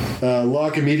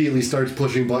Locke immediately starts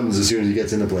pushing buttons as soon as he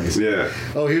gets into place. Yeah.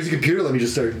 Oh, here's a computer. Let me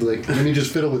just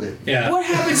fiddle with it. Yeah. What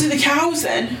happened to the cows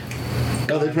then?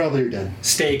 Oh, they probably are dead.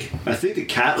 Steak. I think the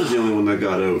cat was the only one that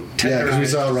got out. Yeah, because we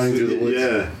saw it running through the woods.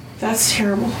 Yeah. That's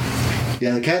terrible.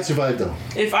 Yeah, the cat survived though.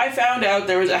 If I found out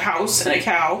there was a house and a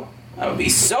cow, I would be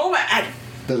so mad.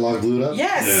 That Locke blew it up.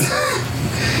 Yes.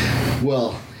 Yeah.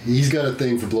 Well, he's got a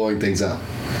thing for blowing things up.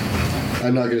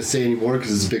 I'm not going to say any more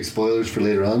because it's big spoilers for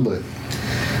later on, but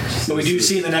we do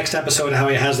see in the next episode how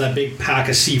he has that big pack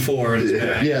of C4 in his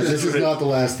bag. yeah, this is not the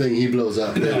last thing he blows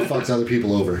up and fucks other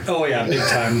people over. Oh yeah, big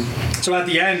time. So at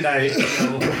the end,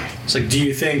 it's like, do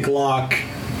you think Locke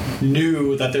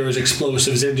knew that there was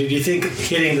explosives in? Did you think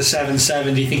hitting the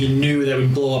 7-7, do you think he knew that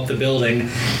would blow up the building?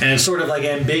 And it's sort of like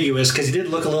ambiguous because he did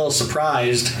look a little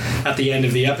surprised at the end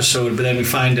of the episode, but then we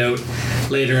find out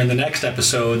later in the next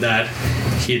episode that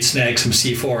he had snagged some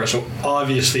C4, so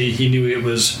obviously he knew it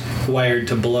was wired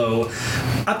to blow.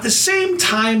 At the same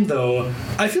time, though,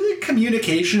 I feel like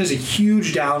communication is a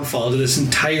huge downfall to this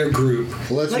entire group.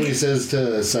 Well, that's what he says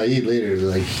to Saeed later.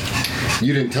 Like,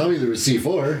 you didn't tell me there was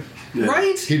C4. Yeah.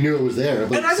 Right? He knew it was there,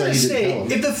 but And I'm going to Saeed didn't say, tell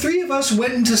him. if the three of us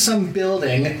went into some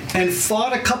building and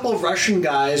fought a couple Russian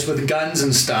guys with guns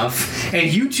and stuff,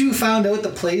 and you two found out the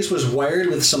place was wired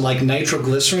with some, like,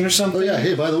 nitroglycerin or something. Oh, yeah,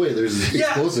 hey, by the way, there's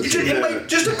explosives.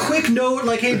 Just a quick note,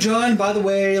 like, hey, John, by the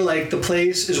way, like, the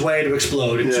place is wired to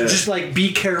explode. It's Yeah. just, like,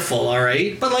 be careful, all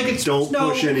right? But, like, it's Don't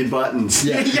push any buttons.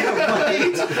 Yeah. Yeah,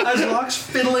 right? As Locke's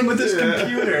fiddling with his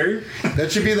computer.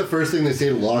 That should be the first thing they say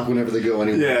to Locke whenever they go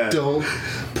anywhere. Yeah. Don't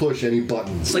push any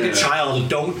buttons. It's like a child.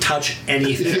 Don't touch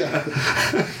anything. Yeah.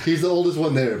 He's the oldest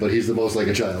one there, but he's the most like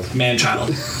a child. Man-child.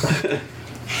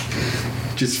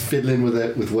 Just fiddling with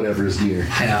it with whatever is near.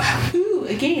 Yeah. Ooh,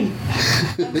 a game.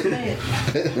 Let's play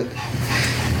it.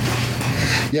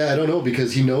 Yeah, I don't know,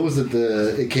 because he knows that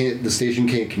the station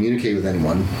can't communicate with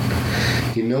anyone.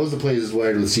 He knows the place is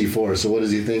wired with C4, so what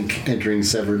does he think entering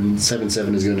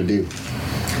 7-7 is going to do?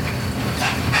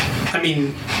 I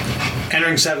mean,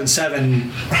 entering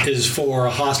 7-7 is for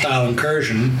a hostile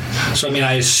incursion. So I mean,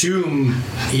 I assume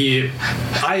he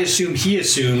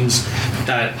assumes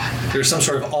that there's some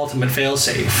sort of ultimate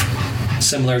failsafe,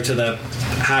 similar to the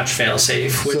hatch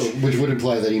failsafe, Which would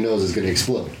imply that he knows it's going to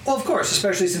explode. well, of course,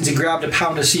 especially since he grabbed a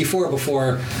pound of C4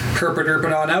 before herping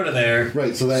on out of there.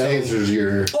 Right, so that answers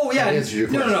your Oh yeah, that answers your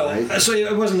question, no. right? So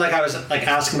it wasn't like I was like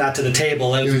asking that to the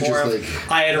table. It was, was more just of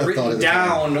like I a had thought written at the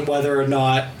down whether or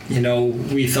not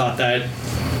we thought that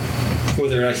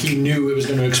whether or not he knew it was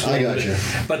going to explode. I gotcha.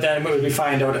 But then we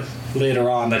find out later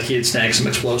on that he had snagged some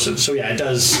explosives. So yeah, it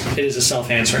is a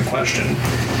self-answering question.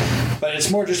 But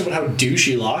it's more just about how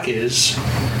douchey Locke is.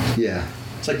 Yeah.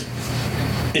 It's like,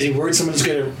 is he worried someone's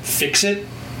going to fix it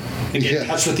and get in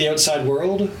touch with the outside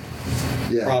world?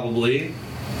 Yeah. Probably.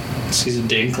 He's a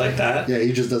dink like that. Yeah,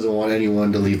 he just doesn't want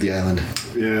anyone to leave the island.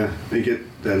 Yeah, I get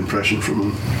that impression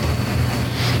from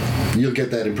him. You'll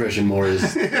get that impression more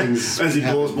as things As he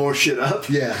happen. blows more shit up.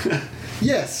 Yeah.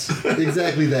 Yes,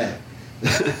 exactly that.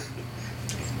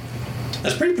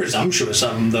 That's pretty presumptuous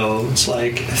of him, though. It's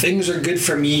like, things are good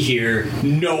for me here.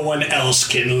 No one else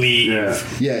can leave. Yeah.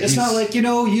 Yeah, It's not like,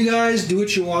 you guys do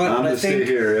what you want. I'm but I gonna stay think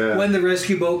here, yeah. when the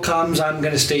rescue boat comes, I'm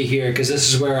going to stay here because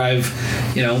this is where I've,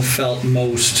 felt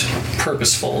most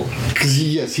purposeful. Because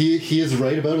yes, he is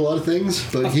right about a lot of things,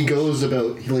 but he goes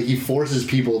about he forces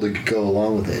people to go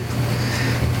along with it.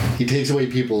 He takes away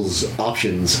people's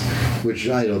options, which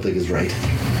I don't think is right.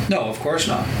 No, of course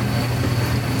not.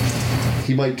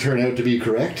 He might turn out to be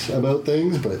correct about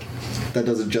things, but that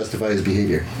doesn't justify his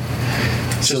behavior.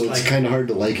 So just it's like- kind of hard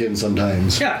to like him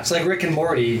sometimes. Yeah, it's like Rick and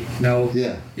Morty,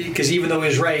 Yeah. Because even though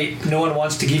he's right, no one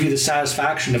wants to give you the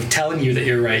satisfaction of telling you that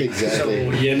you're right.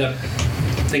 Exactly. So you end up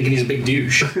thinking he's a big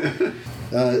douche.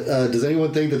 Does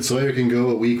anyone think that Sawyer can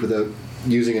go a week without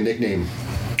using a nickname?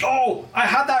 Oh, I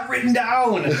had that written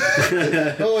down.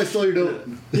 Oh, I stole your note.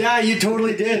 Yeah, you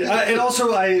totally did. And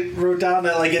also, I wrote down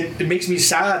that it makes me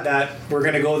sad that we're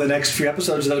going to go the next few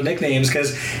episodes without nicknames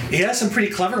because he has some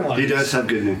pretty clever ones. He does have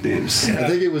good nicknames. I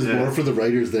think it was Yeah. more for the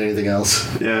writers than anything else.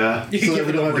 Yeah. You can So that give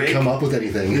we him don't a have to break. come up with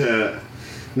anything. Yeah.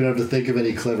 We don't have to think of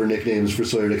any clever nicknames for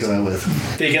Sawyer to come out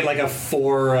with. They get like a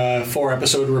four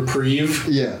episode reprieve.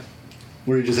 Yeah.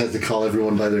 Where he just has to call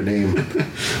everyone by their name.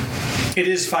 It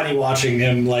is funny watching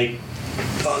him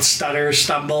stutter,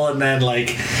 stumble, and then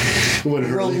When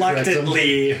Hurley corrects him.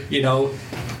 reluctantly,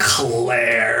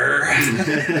 Claire.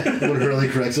 When Hurley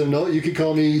corrects him. No, you can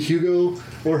call me Hugo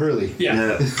or Hurley. Yeah.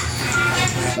 Yeah.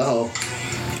 Uh-oh.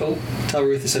 Oh, tell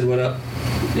Ruth I said what up.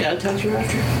 Yeah, text you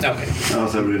after. Okay. I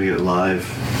thought we were gonna get live.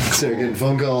 Sarah getting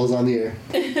phone calls on the air.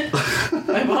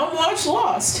 My mom watched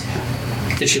Lost.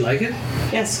 Did she like it?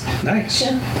 Yes. Nice.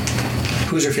 Yeah.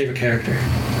 Who's her favorite character?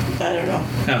 I don't know.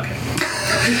 Okay.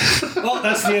 Well,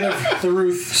 that's the end of the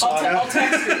Ruth I'll saga.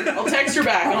 text her. I'll text her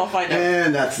back and I'll find out.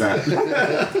 And that's that.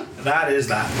 That is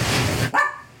that.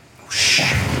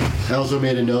 I also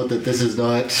made a note that this is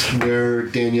not where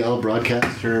Danielle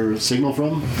broadcasts her signal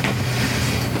from.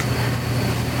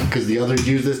 Because the others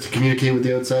use this to communicate with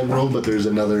the outside world, but there's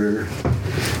another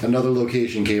another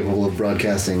location capable of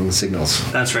broadcasting signals.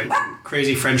 That's right.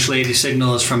 Crazy French lady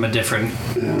signal is from a different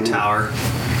tower.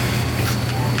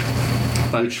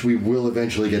 But Which we will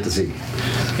eventually get to see.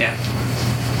 yeah.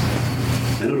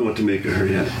 I don't know what to make of her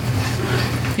yet.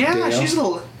 Yeah, Danielle? she's a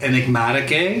little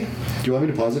enigmatic, eh? Do you want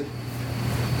me to pause it?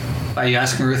 Are you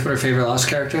asking Ruth what her favorite Lost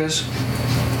character is?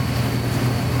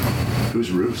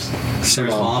 Who's Ruth?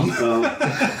 Sarah's mom.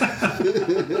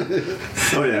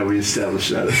 Oh yeah, we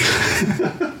established that.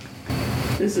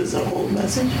 This is a whole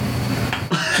message.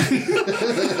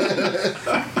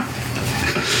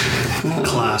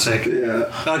 Classic.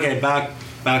 Yeah. Okay, back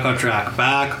on track.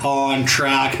 Back on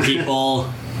track,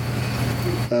 people.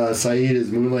 Saeed is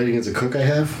moonlighting as a cook, I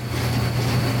have.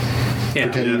 Yeah.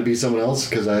 Pretending to be someone else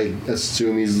because I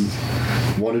assume he's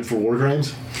wanted for war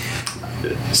crimes.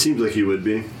 It seems like he would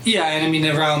be. Yeah, and I mean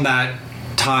around that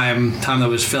time that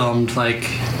was filmed, like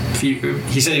he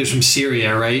said he was from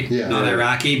Syria, right? Yeah. Not Yeah.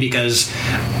 Iraqi, because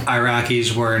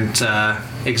Iraqis weren't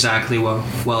exactly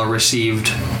well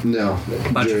received. No.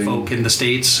 Bunch of folk in the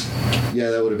States. Yeah,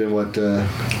 that would have been what,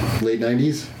 late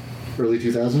 90s? Early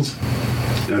 2000s?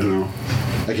 I don't know.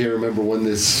 I can't remember when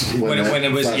that when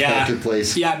it was flashback took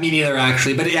place. Yeah, me neither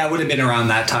actually, but yeah, it would have been around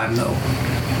that time though.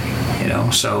 You know,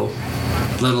 so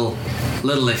little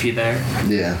iffy there.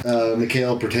 Yeah.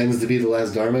 Mikhail pretends to be the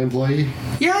last Dharma employee.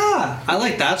 Yeah, I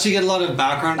like that. So you get a lot of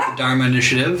background to the Dharma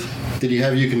Initiative. Did he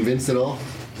have you convinced at all?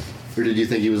 Or did you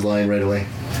think he was lying right away?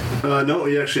 No,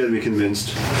 he actually had me convinced.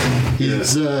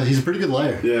 He's a pretty good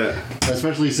liar. Yeah.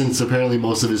 Especially since apparently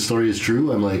most of his story is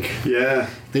true. I'm like, Yeah.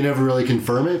 they never really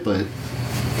confirm it, but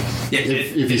Yeah,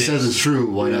 if he says it's true,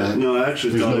 why Yeah. not? No, I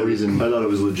actually There's thought no it, reason. I thought it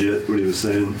was legit what he was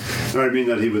saying. Or I mean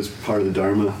that he was part of the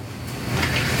Dharma.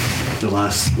 The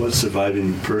last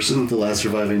surviving person. The last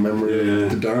surviving member Yeah.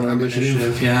 of the Dharma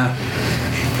Initiative. Yeah.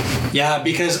 Yeah,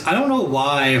 because I don't know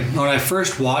why when I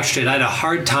first watched it, I had a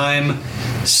hard time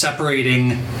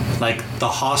separating like the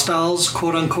hostiles,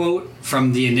 quote unquote,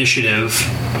 from the initiative.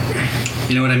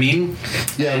 You know what I mean?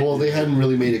 Yeah, well, they hadn't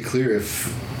really made it clear if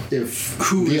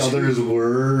Who the is others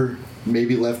were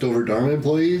maybe leftover Dharma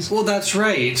employees. Well, that's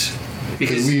right.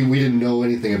 Because Because we didn't know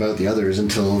anything about the others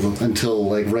until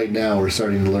like right now we're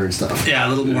starting to learn stuff. yeah, a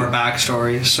little more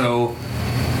backstory. So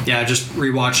yeah, just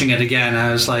rewatching it again,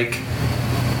 I was like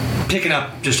picking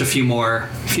up just a few more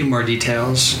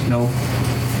details, you know,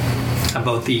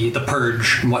 about the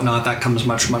purge and whatnot. That comes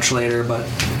much later, but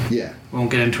Yeah, we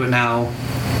won't get into it now.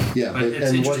 yeah, But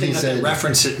it's and what interesting he that said they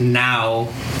reference it now.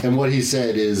 and what he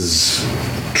said is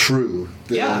true.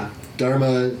 The Yeah.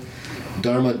 Dharma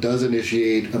does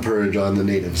initiate a purge on the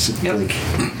natives. Yep. Like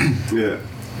Yeah.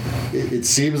 it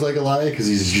seems like a lie because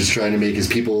he's just trying to make his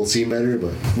people seem better,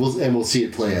 but we'll see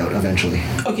it play out eventually.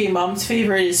 Okay, Mom's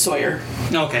favorite is Sawyer.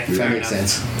 Okay, fair That makes enough.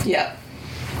 sense. Yeah.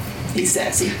 He's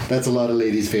sassy. That's a lot of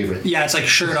ladies' favorite. Yeah, it's like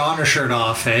shirt on or shirt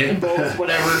off, eh? Both,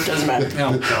 whatever, doesn't matter.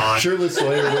 Oh God. Shirtless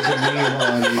Sawyer was a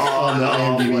meme on the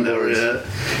IMDb whatever, boards.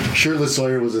 yeah. Shirtless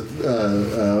Sawyer was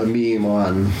a meme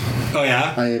on Oh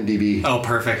yeah. IMDb. Oh,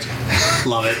 perfect.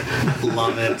 Love it.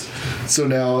 Love it. So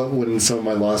now, when some of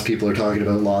my Lost people are talking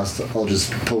about Lost, I'll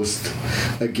just post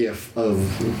a GIF of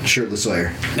Shirtless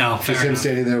Sawyer. No, Just fair him enough.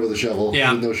 standing there with a shovel,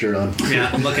 Yeah. with no shirt on.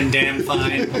 Yeah, looking damn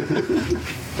fine.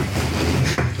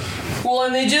 Well,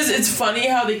 and it's funny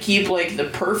how they keep, like, the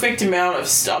perfect amount of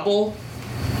stubble,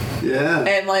 Yeah.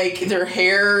 and, like, their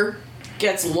hair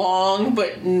gets long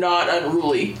but not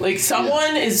unruly. Like,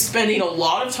 someone is spending a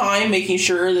lot of time making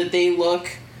sure that they look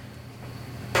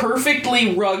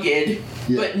perfectly rugged,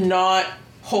 Yeah. but not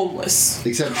homeless.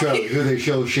 Except Charlie, who they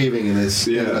show shaving in this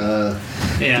Yeah.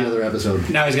 Yeah. the other episode.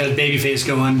 Now he's got his baby face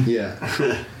going. Yeah.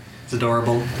 It's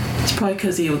adorable. It's probably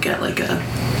because he'll get, like, a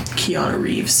Keanu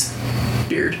Reeves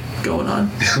beard going on.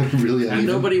 Really And uneven.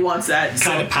 nobody wants that. So.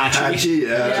 Kind of patchy. Patchy,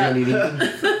 yeah. Yeah.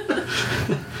 Uneven.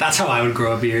 That's how I would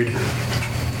grow a beard.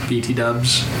 BT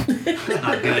dubs.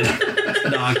 Not good.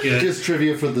 Not good. Just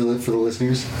trivia for the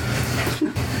listeners.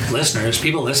 Listeners,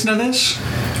 people listen to this?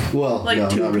 Well, Like no,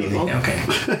 two not really. people. Yeah,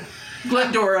 okay.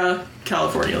 Glendora,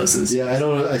 California listens. Yeah,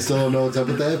 I still don't know what's up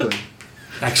with that, but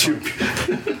Excellent.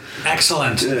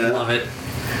 Excellent. Yeah. Love it.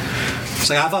 It's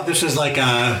like I thought this was like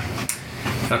a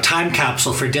time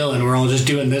capsule for Dylan. We're all just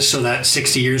doing this so that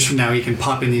 60 years from now he can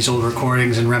pop in these old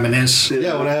recordings and reminisce.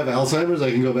 yeah, when I have Alzheimer's,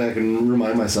 I can go back and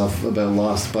remind myself about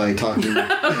Lost by talking,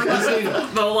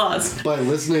 The Lost. by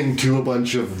listening to a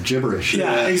bunch of gibberish.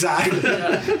 Yeah, exactly.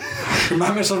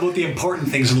 Remind myself about the important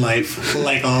things in life,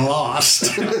 like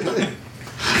Lost.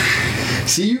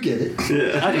 See, you get it.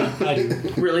 I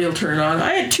do. Really will turn on.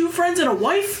 I had 2 friends and a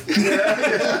wife.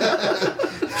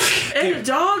 And a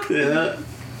dog. Yeah.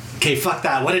 Okay, fuck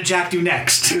that. What did Jack do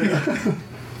next?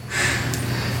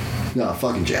 No,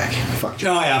 fucking Jack. Fuck Jack.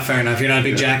 Oh yeah, fair enough. You're not a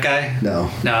big Jack guy. No.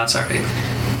 No, that's all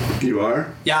right. You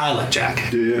are? Yeah, I like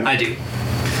Jack. Do you? I do.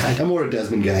 I'm more a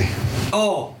Desmond guy.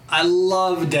 Oh, I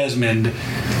love Desmond.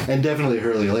 And definitely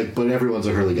Hurley, but everyone's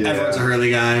a Hurley guy. Yeah. Everyone's a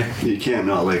Hurley guy. You can't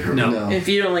not like her. No. No. If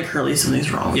you don't like Hurley,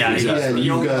 something's wrong with Yeah, you. he's Yeah, the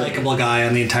you've only got- likable guy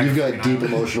on the entire. You've got freaking deep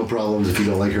island. emotional problems if you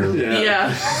don't like Hurley. Yeah.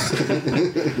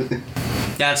 Yeah.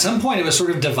 Yeah, at some point it was sort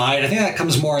of divided. I think that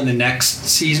comes more in the next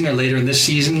season or later in this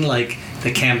season. Like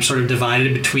the camp sort of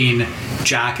divided between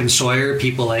Jack and Sawyer.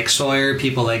 People like Sawyer,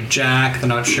 people like Jack. They're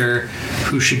not sure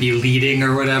who should be leading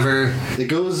or whatever. It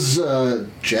goes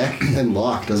Jack and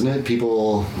Locke, doesn't it?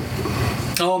 People.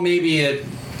 Oh, maybe it.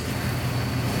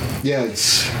 Yeah,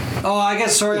 it's Oh, I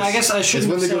guess. Sorry, I guess I it's shouldn't.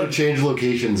 when they have go to said, change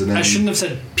locations and then I shouldn't have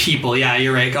said people. Yeah,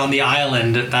 you're right. On the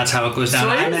island, that's how it goes down.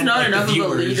 I Sawyer's meant, not like, the enough of a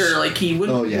viewers. leader. Like, he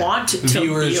wouldn't Oh, yeah. want to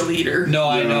Viewers. be a leader. No,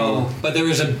 I No. know. But there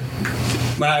was a.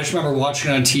 When I just remember watching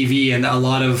it on TV, and a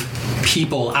lot of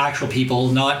people, actual people,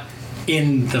 not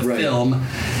in the Right. film,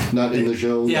 not in the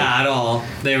show. yeah, at all.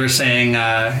 They were saying,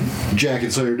 Jack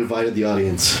and Sawyer divided the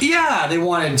audience. yeah, they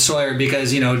wanted Sawyer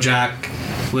because Jack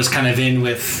was kind of in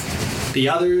with the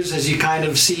others, as you kind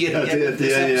of see at the end of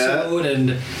this episode,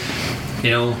 and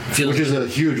feel Which is a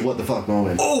huge what the fuck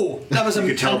moment. oh, that was You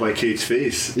could tell by Kate's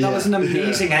face. that was an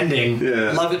amazing ending.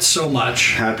 Yeah. Love it so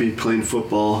much. Happy playing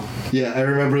football. Yeah, I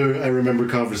remember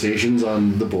conversations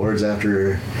on the boards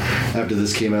after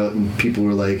this came out, and people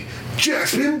were like,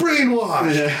 "Jack's been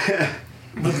brainwashed."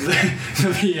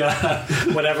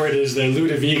 the whatever it is, the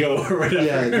Ludovico or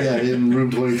whatever. Yeah, in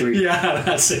room 23. Yeah,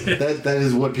 that's it. That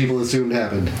is what people assumed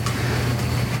happened.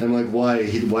 I'm like, why?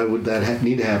 Why would that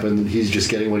need to happen? He's just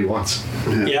getting what he wants.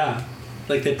 Yeah,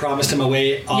 like they promised him a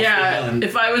way off the Yeah, island.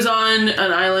 if I was on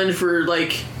an island for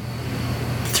like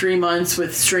 3 months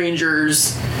with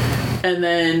strangers, and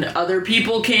then other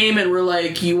people came and were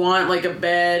like, "You want like a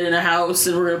bed and a house,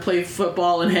 and we're gonna play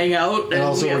football and hang out, and And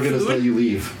also, we we're have gonna food," let you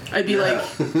leave. I'd be like,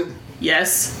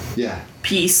 "Yes, Yeah.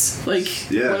 peace." Like,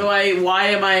 Yeah. why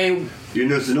am I?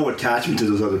 There's no attachment to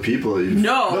those other people.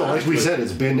 No. No, like we said,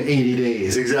 it's been 80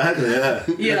 days. Exactly, yeah.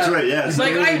 Yeah. That's right, yeah.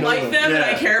 Like, I know like them. them and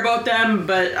I Yeah. care about them,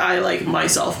 but I like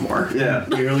myself more. Yeah,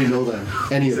 Barely know them.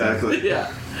 Any of them. exactly. Yeah.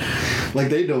 Like,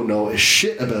 they don't know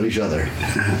shit about each other.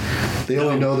 They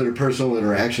only know their personal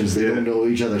interactions. They don't know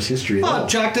each other's history at all. Oh,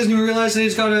 Jack doesn't even realize that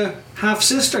he's got a half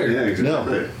sister. Yeah, exactly.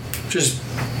 No. Which is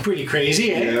pretty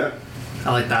crazy, eh? Yeah.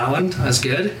 I like that one. That's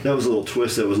good. That was a little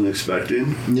twist I wasn't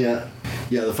expecting. Yeah.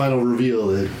 Yeah, the final reveal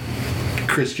that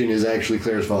Christian is actually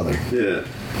Claire's father. Yeah.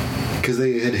 Because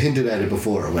they had hinted at it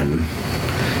before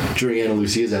during Ana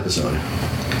Lucia's episode.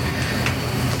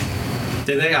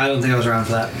 Did they? I don't think I was around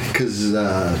for that. Because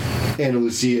Ana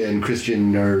Lucia and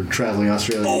Christian are traveling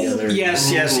Australia together.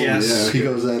 Yes. yeah. He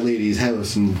goes to that lady's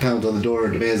house and pounds on the door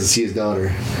and demands to see his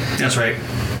daughter. That's right.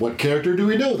 What character do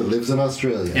we know that lives in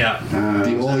Australia? Yeah.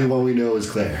 The only one we know is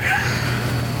Claire.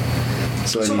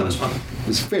 So, So that was fun.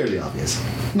 it's fairly obvious.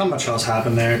 Not much else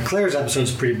happened there. Claire's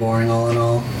episode's pretty boring, all in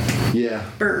all. Yeah.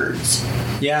 Birds.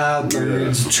 Yeah,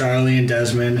 Birds, Charlie, and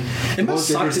Desmond. It The must most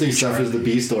suck to interesting be stuff is the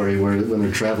Charlie. B story when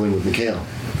they're traveling with Mikhail.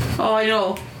 Oh, I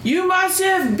know. You must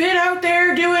have been out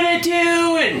there doing it too.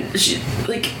 And she,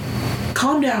 like,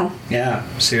 calm down. Yeah,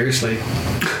 seriously.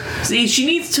 See, she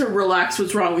needs to relax.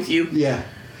 What's wrong with you? Yeah.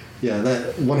 Yeah,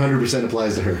 that 100%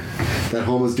 applies to her. That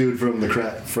homeless dude from the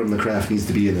craft needs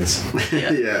to be in this.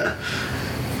 Yeah.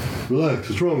 Relax.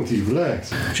 What's wrong with you?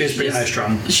 Relax. She's pretty high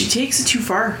strung. She takes it too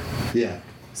far. Yeah.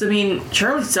 So, I mean,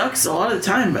 Charlie sucks a lot of the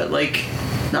time, but, like,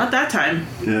 not that time.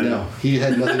 Yeah. No, he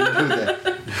had nothing to do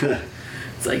with that.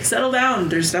 It's like, settle down.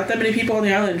 There's not that many people on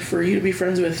the island for you to be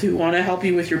friends with who want to help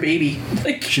you with your baby.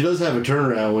 Like, She does have a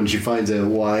turnaround when she finds out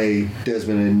why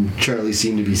Desmond and Charlie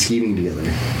seem to be scheming together.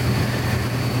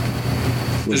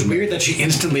 It's weird that she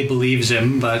instantly believes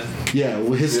him, but Yeah,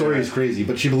 well, his story is crazy,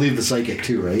 but she believed the psychic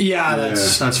too, right? yeah,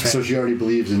 that's fair. So she already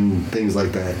believes in things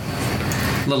like that.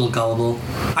 A little gullible.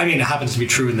 I mean, it happens to be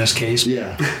true in this case.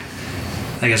 Yeah.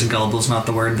 I guess gullible's not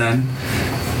the word then.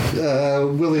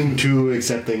 Willing to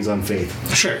accept things on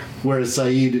faith. Sure. Whereas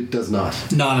Saeed does not.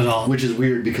 Not at all. Which is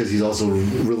weird because he's also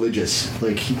religious.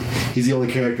 Like, he's the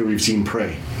only character we've seen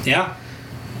pray. Yeah.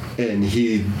 And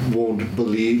he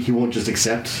won't just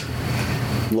accept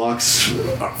Locke's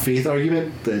faith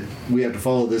argument that we have to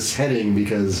follow this heading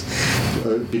because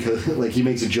like he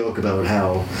makes a joke about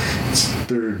how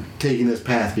they're taking this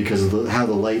path because of how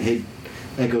the light hit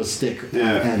Echo's stick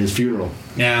at his funeral.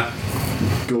 Yeah.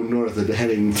 Go north at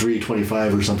heading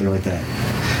 325 or something like that.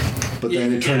 But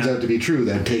then it turns out to be true.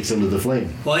 That takes him to the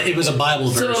flame. Well, it was a Bible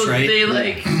verse, so right? they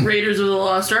like Raiders of the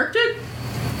Lost Ark did?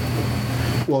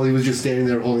 Well, he was just standing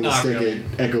there holding the Oh, stick really?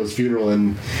 at Echo's funeral,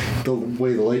 and the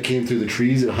way the light came through the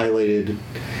trees, it highlighted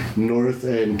north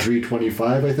and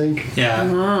 325, I think. Yeah.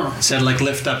 Oh. Said like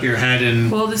lift up your head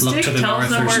and Well, the look stick to the tells north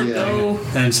them or where to something.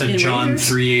 go. And it said in John Raiders?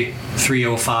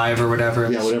 3:05 or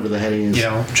whatever. Yeah, whatever the heading is. You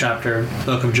know, chapter,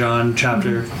 Book of John,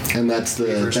 chapter. And that's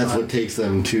Verse that's five. what takes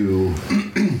them to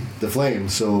the flame.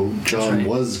 So John right.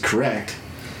 was correct.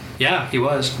 Yeah, he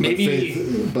was.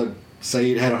 Maybe But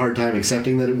Saeed had a hard time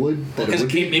accepting that it would. That it because would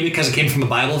it came, maybe because it came from a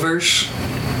Bible verse.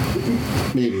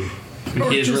 maybe. Or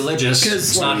He is just religious. 'cause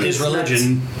It's not his he's nuts.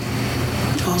 religion.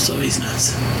 Also, he's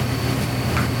nuts.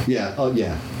 Yeah. Oh,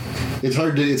 yeah. It's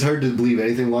hard to believe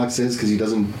anything Locke says because he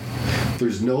doesn't.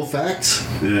 There's no facts.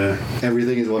 Yeah.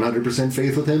 Everything is 100%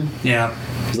 faith with him. Yeah.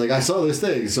 He's like, I saw this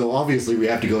thing, so obviously we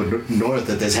have to go north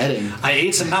at this heading. I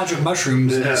ate some magic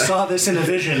mushrooms and I Yeah. saw this in a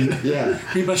vision. Yeah.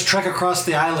 We must trek across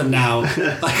the island now.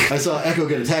 Like, I saw Echo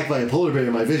get attacked by a polar bear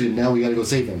in my vision. Now we got to go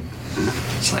save him.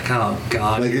 it's like, oh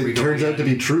god. Like here we it go turns out again.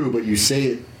 to be true, but you say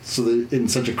it so that in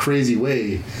such a crazy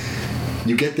way.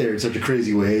 You get there in such a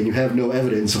crazy way, and you have no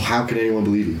evidence. So how can anyone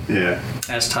believe you? Yeah.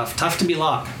 That's tough. Tough to be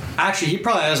Locke. Actually, he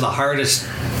probably has the hardest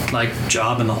like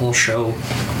job in the whole show.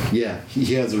 Yeah,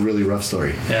 he has a really rough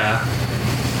story. Yeah.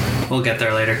 We'll get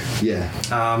there later. Yeah.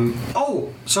 Oh,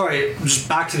 sorry. Just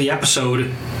back to the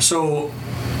episode. So,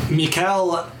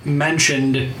 Mikkel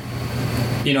mentioned,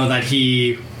 you know, that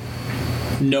he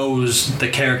knows the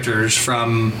characters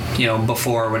from, you know,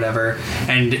 before or whatever.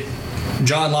 And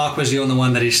John Locke was the only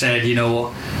one that he said, you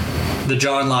know, the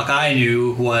John Locke I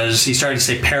knew was, he started to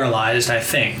say paralyzed, I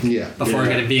think. Yeah. Before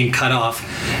Yeah. it being cut off.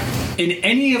 In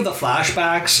any of the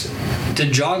flashbacks,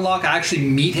 did John Locke actually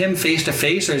meet him face to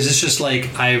face, or is this just like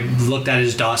I looked at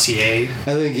his dossier?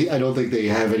 I don't think they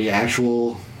have any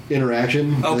actual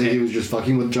interaction. I Okay. think he was just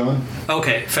fucking with John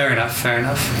Okay, fair enough, fair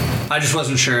enough. I just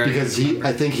wasn't sure. because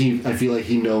I feel like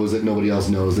he knows that nobody else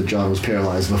knows that John was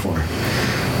paralyzed before.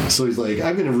 So he's like,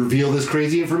 I'm going to reveal this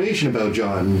crazy information about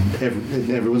John.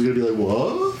 And everyone's going to be like,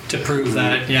 what? To prove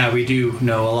that, yeah, we do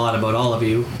know a lot about all of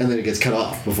you. And then it gets cut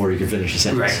off before he can finish the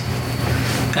sentence.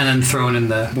 Right. And then thrown in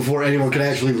the... Before anyone can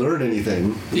actually learn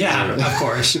anything. Yeah, of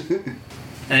course.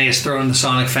 And he gets thrown in the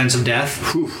sonic fence of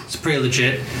death. Whew. It's pretty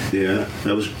legit. Yeah.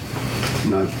 That was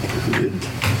not good.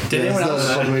 Did anyone That's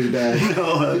not all the way to die.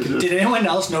 No, Did anyone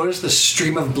else notice the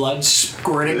stream of blood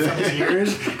squirting from his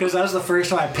ears? Because that was the first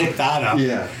time I picked that up.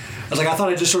 Yeah. I was like, I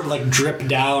thought it just sort of like dripped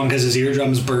down because his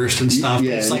eardrums burst and stuff.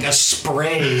 Yeah. It's like a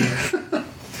spray.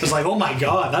 It's like, oh my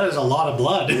god, that is a lot of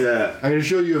blood. yeah. I'm going to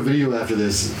show you a video after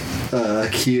this.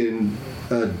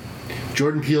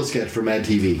 Jordan Peele sketch for Mad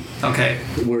TV Okay,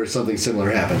 where something similar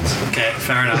happens. okay,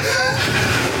 fair enough.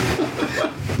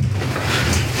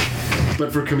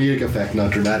 But for comedic effect,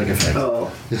 not dramatic effect.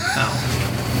 Oh.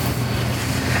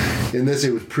 Oh. In this,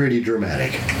 it was pretty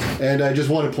dramatic. And I just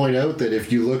want to point out that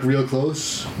if you look real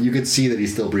close, you could see that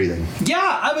he's still breathing.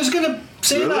 Yeah, I was gonna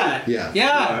say Really? that. Yeah.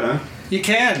 Yeah. Yeah. You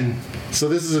can. So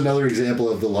this is another example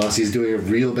of the Lossies doing a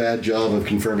real bad job of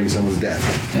confirming someone's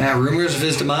death. Yeah, rumors of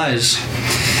his demise.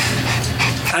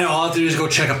 I know, all I have to do is go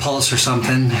check a pulse or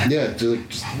something. Yeah,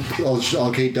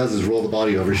 all Kate does is roll the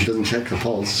body over. She doesn't check the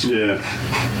pulse. Yeah.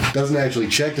 Doesn't actually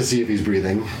check to see if he's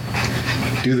breathing.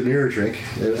 Do the mirror trick.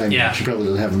 I mean, Yeah. she probably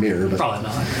doesn't have a mirror, but Probably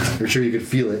not. I'm sure you could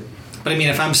feel it. But I mean,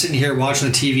 if I'm sitting here watching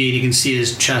the TV and you can see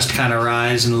his chest kind of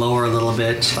rise and lower a little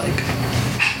bit, it's like,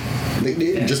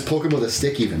 Just poke him with a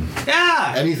stick, even.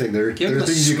 yeah! Anything. There Give him are a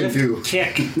things you can swift do.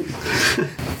 Kick.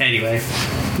 Anyway,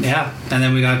 yeah. And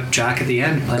then we got Jack at the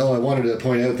end. Like, Oh, I wanted to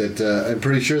point out that I'm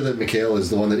pretty sure that Mikhail is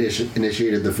the one that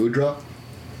initiated the food drop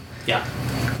yeah.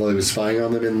 while he was spying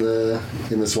on them in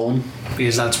the Swan.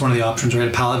 Because that's one of the options, right?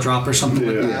 A pallet drop or something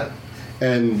like Yeah. that.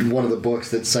 And one of the books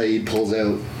that Saeed pulls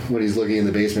out when he's looking in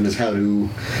the basement is how to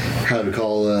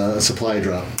call a supply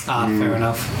drop. Ah, fair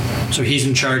enough. So he's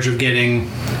in charge of getting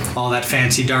all that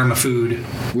fancy Dharma food.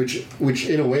 Which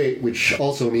in a way, which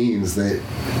also means that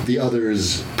the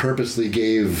others purposely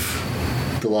gave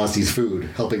the Lossies food,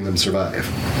 helping them survive.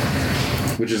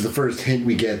 Which is the first hint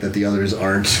we get that the others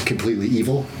aren't completely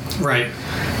evil. Right.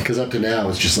 Because up to now,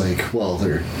 it's just like, well,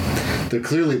 they're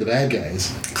clearly the bad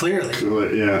guys,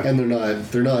 Clearly. Yeah. and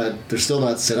they're still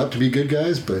not set up to be good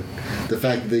guys. But the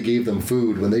fact that they gave them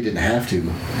food when they didn't have to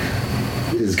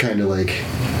is kind of like,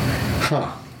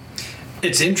 huh.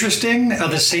 It's interesting.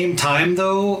 At the same time,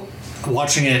 though,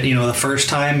 watching it, you know, the first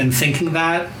time and thinking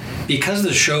that, because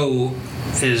the show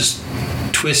is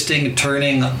twisting,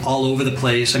 turning all over the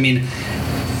place. I mean,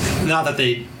 not that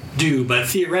they do, but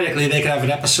theoretically they could have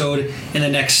an episode in the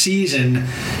next season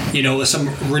with some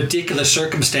ridiculous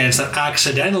circumstance that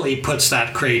accidentally puts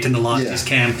that crate in the Losties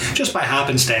camp just by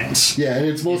happenstance. Yeah, and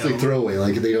it's mostly throwaway.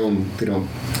 Like they don't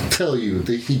tell you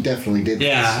that he definitely did.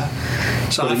 Yeah.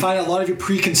 This. So I find a lot of your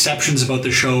preconceptions about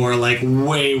the show are like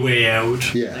way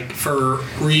out. Yeah. Like for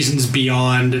reasons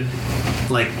beyond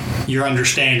like your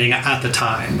understanding at the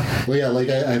time. Well, yeah, like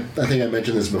I think I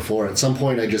mentioned this before. At some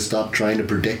point, I just stopped trying to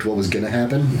predict what was going to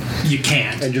happen. You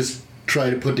can't. And just try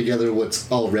to put together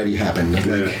what's already happened.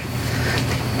 Like,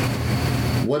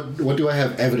 what do I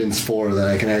have evidence for that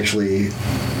I can actually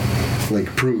like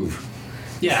prove?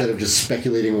 Yeah. Instead of just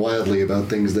speculating wildly about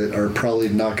things that are probably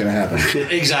not going to happen.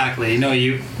 Exactly. No,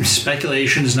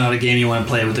 speculation is not a game you want to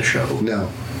play with the show.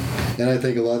 No. And I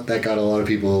think that got a lot of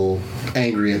people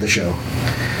angry at the show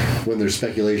when their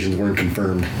speculations weren't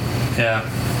confirmed. Yeah,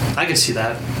 I can see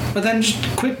that. But then just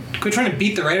quit trying to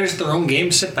beat the writers at their own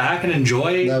game. Sit back and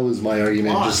enjoy. That was my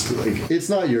argument. Plot. Just like, it's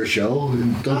not your show.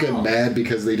 Don't get mad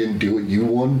because they didn't do what you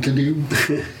wanted to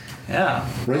do. Yeah.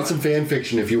 Write some fan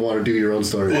fiction if you want to do your own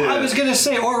story. Well, I was gonna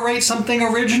say, or write something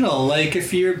original. Like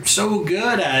if you're so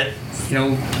good at,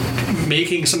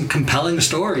 making some compelling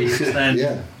stories, then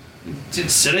Yeah.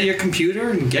 just sit at your computer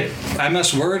and get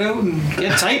MS Word out and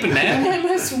get typing, man.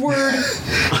 MS Word.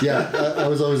 Yeah, I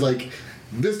was always like,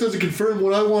 this doesn't confirm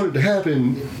what I wanted to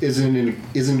happen.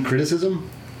 Isn't criticism?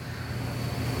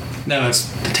 No, it's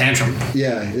the tantrum.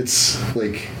 Yeah, it's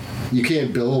like you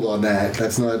can't build on that.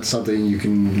 That's not something you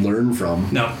can learn from.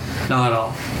 No, not at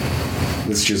all.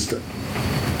 It's just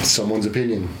someone's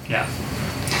opinion. Yeah.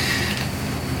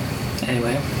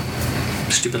 Anyway,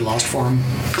 stupid Lost Forum.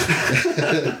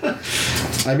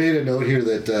 I made a note here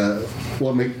that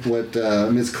what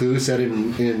Ms. Clue said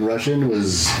in Russian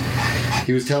was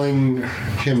he was telling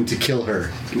him to kill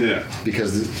her. Yeah.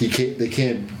 Because they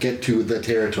can't get to the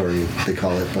territory, they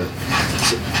call it, but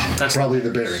That's probably the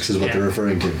barracks is what they're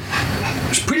referring to.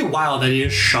 It's pretty wild that he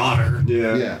just shot her.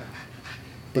 Yeah. Yeah.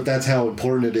 But that's how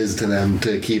important it is to them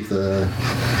to keep the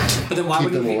But then why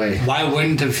keep wouldn't them away. Why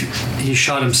wouldn't have he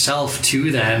shot himself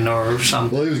too then or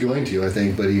something? Well, he was going to, I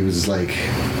think, but he was like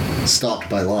stopped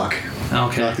by Locke.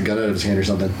 Okay. Knocked the gun out of his hand or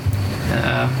something.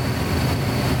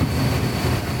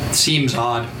 Seems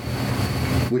odd.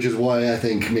 Which is why I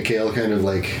think Mikhail kind of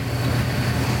like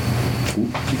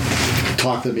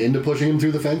talked them into pushing him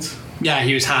through the fence. Yeah,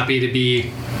 he was happy to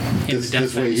be in the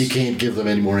This way he can't give them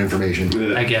any more information.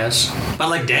 Yeah. I guess. But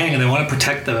like, dang, and they want to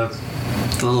protect the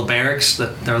little barracks,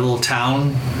 their little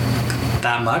town,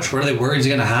 that much. What are they worried is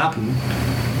going to happen?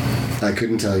 I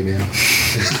couldn't tell you, man.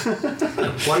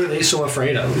 What are they so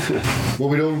afraid of? Well,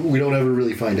 we don't ever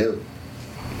really find out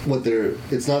what they're.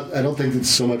 It's not. I don't think it's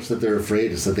so much that they're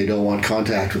afraid; it's that they don't want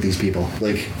contact with these people.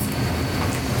 Like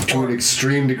to an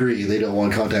extreme degree, they don't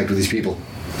want contact with these people.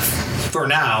 For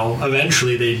now,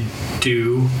 eventually they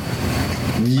do.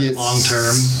 Yes. Long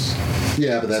term.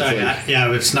 Yeah, but that's Sorry, like yeah,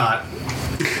 but it's not.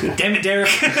 Damn it, Derek.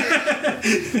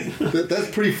 that's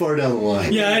pretty far down the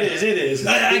line. Yeah, it is.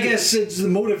 I guess the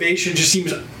motivation just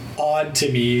seems odd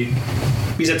to me.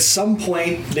 Because at some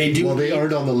point they do. Well, they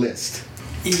aren't on the list,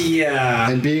 Yeah.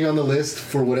 and being on the list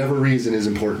for whatever reason is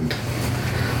important.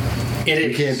 It We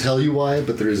is. can't tell you why,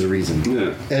 but there is a reason.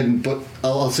 Yeah. But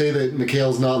I'll say that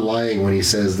Mikhail's not lying when he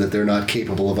says that they're not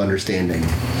capable of understanding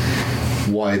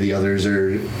why the others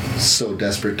are so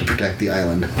desperate to protect the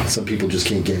island. Some people just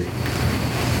can't get it.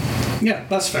 Yeah,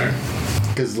 that's fair.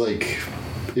 Because, like,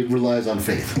 it relies on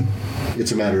faith.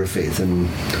 It's a matter of faith. And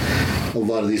a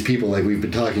lot of these people, like we've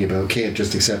been talking about, can't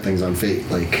just accept things on faith.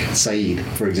 Like Saeed,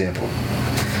 for example.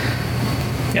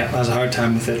 Yeah, that was a hard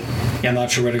time with it. Yeah, I'm not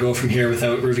sure where to go from here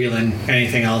without revealing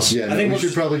anything else. Yeah, I think we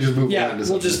should probably just move on to we'll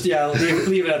something. just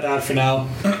leave it at that for now.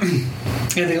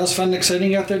 Anything else fun and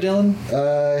exciting out there, Dylan?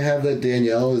 I have that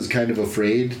Danielle is kind of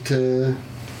afraid to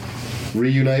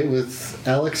reunite with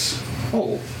Alex.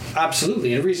 Oh,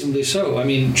 absolutely, and reasonably so. I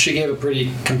mean, she gave a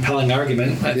pretty compelling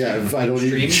argument. I Yeah, think, I don't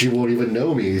even, upstream. she won't even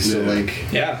know me. So Yeah. like,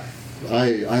 Yeah.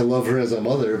 I love her as a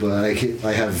mother, but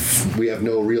we have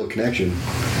no real connection.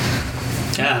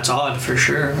 Yeah, it's odd for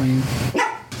sure. I mean,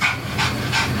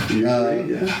 You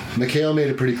agree? Yeah. Mikhail made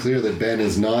it pretty clear that Ben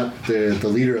is not the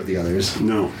leader of the others,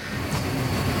 No.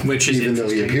 which is even though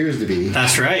he interesting. appears to be.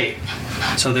 That's right.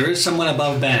 So there is someone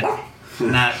above Ben.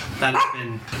 And that has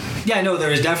been. Yeah, no,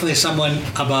 there is definitely someone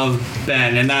above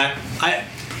Ben, and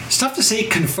it's tough to say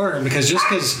confirmed because just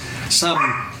because some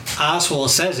asshole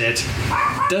says it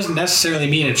doesn't necessarily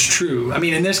mean it's true. I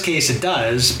mean, in this case, it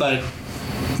does, but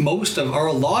a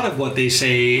lot of what they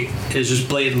say is just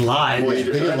blatant lies. Well, They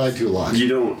get lied to a lot. You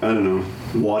don't, I don't know,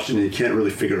 watching it, you can't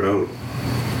really figure out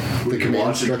The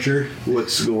command structure.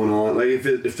 What's going on? Like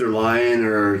if they're lying,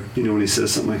 or when he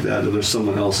says something like that, or there's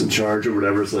someone else in charge or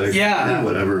whatever. It's like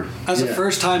whatever. As a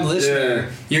first-time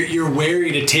listener, you're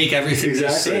wary to take everything they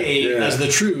say as the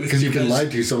truth because you've been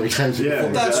lied to so many times before. Yeah,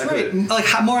 That's right. Like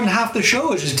more than half the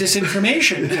show is just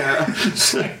disinformation.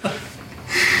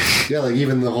 Yeah, like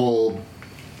even the whole.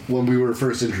 When we were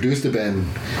first introduced to Ben,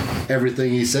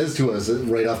 everything he says to us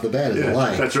right off the bat is a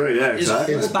lie. That's right. Yeah,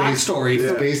 exactly. His backstory It's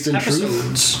for based in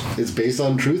episodes. truth. It's based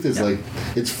on truth. It's like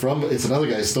it's another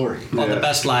guy's story. All the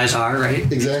best lies are, right?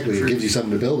 Exactly. It gives you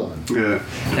something to build on.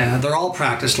 Yeah, they're all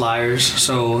practiced liars.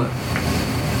 So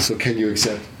can you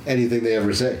accept anything they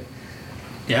ever say?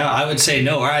 yeah, I would say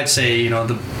no, or I'd say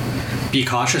be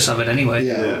cautious of it anyway.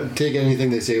 Yeah. Take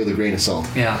anything they say with a grain of salt.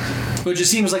 Yeah. But it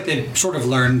just seems like they've sort of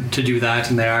learned to do that,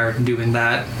 and they are doing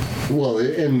that. Well,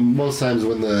 and most times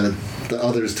when the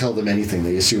others tell them anything,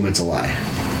 they assume it's a lie.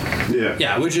 Yeah.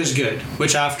 Yeah, which is good.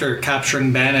 Which after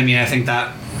capturing Ben, I mean, I think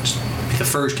that was the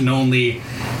first and only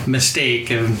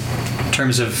mistake in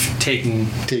terms of taking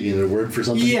their word for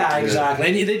something. Yeah, exactly.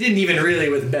 And they didn't even really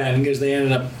with Ben because they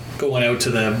ended up going out to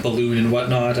the balloon and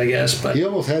whatnot, I guess. But he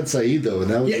almost had Saeed though,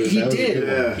 and that was he that was did. a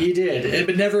good one. He did,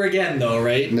 but never again though,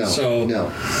 right? No. So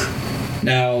no.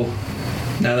 Now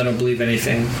they don't believe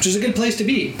anything, which is a good place to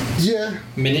be. Yeah.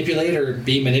 Manipulate or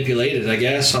be manipulated, I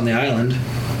guess, on the island.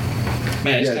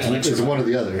 Man, it's one or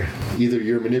the other. Either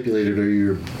you're manipulated or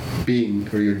you're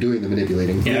doing the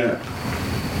manipulating. Yeah.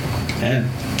 Man,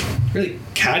 really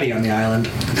catty on the island.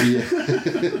 Yeah.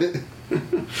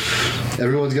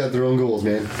 Everyone's got their own goals,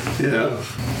 man. Yeah.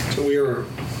 So we were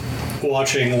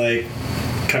watching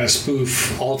kind of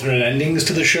spoof alternate endings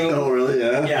to the show. Oh, really?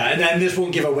 Yeah. Yeah, and then this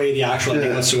won't give away the actual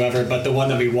ending whatsoever, but the one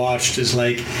that we watched is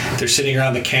they're sitting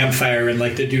around the campfire and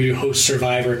the dude who hosts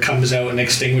Survivor comes out and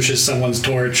extinguishes someone's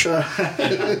torch. They're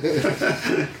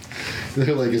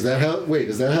like, is that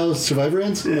how Survivor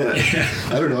ends? Yeah.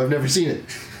 I don't know, I've never seen it.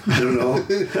 I don't know.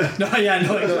 No,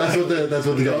 that's what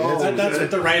the guy that's what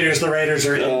the writers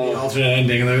are in the alternate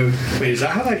ending. Wait, is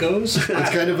that how that goes?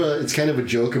 It's kind of a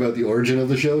joke about the origin of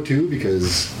the show too,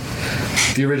 because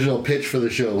the original pitch for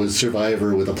the show was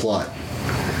Survivor with a plot.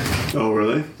 Oh,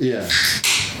 really? Yeah.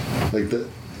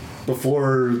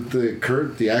 Before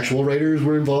the actual writers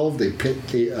were involved,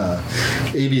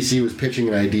 ABC was pitching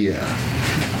an idea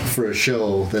for a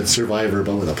show that's Survivor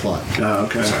but with a plot. Oh,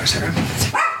 okay. Sorry, Sarah.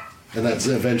 And that's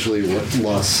eventually what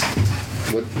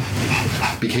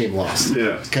became Lost.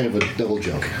 Yeah. It's kind of a double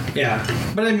joke. Yeah,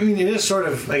 but I mean, it is sort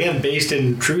of, again, based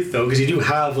in truth, though, because you do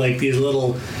have, these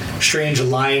little strange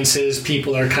alliances.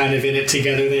 People are kind of in it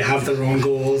together. They have their own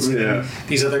goals. And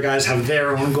these other guys have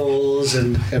their own goals.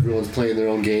 And everyone's playing their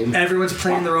own game. Everyone's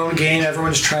trying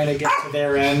to get to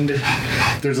their end.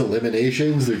 There's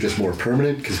eliminations. They're just more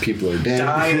permanent because people are dead.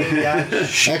 Dying, yeah.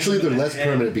 Actually, they're less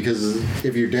permanent because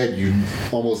if you're dead, you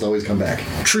almost always come back.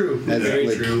 True. Very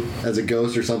true. As a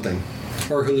ghost or something.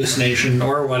 Or hallucination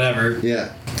or whatever.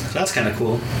 Yeah. So that's kind of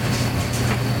cool.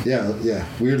 Yeah.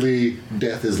 Weirdly,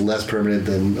 death is less permanent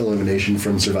than elimination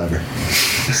from Survivor.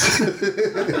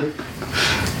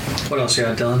 What else you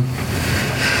got, Dylan?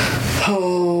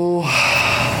 Oh.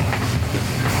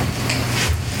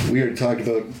 We already talked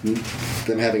about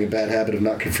them having a bad habit of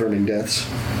not confirming deaths.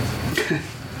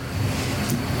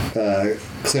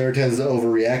 Claire tends to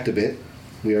overreact a bit.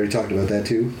 We already talked about that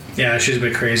too. Yeah, she's a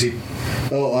bit crazy.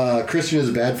 Oh, Christian is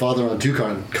a bad father on two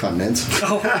continents.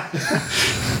 Oh.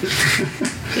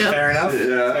 Fair enough.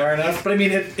 Yeah. Fair enough. But I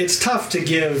mean, it's tough to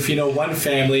give one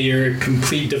family your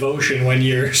complete devotion when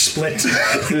you're split,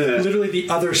 literally the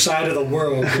other side of the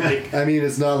world. I mean,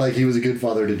 it's not like he was a good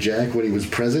father to Jack when he was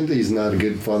present. He's not a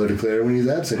good father to Claire when he's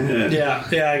absent.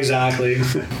 Yeah, exactly.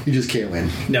 You just can't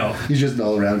win. No, he's just an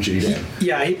all-around shitty dad.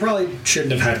 Yeah, he probably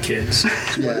shouldn't have had kids.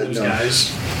 Those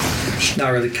guys.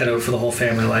 Not really cut out for the whole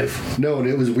family life. No, and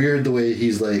it was weird the way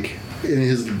he's in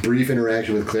his brief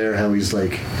interaction with Claire, how he's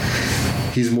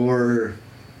more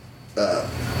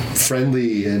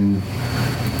friendly and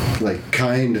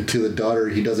kind to the daughter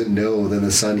he doesn't know than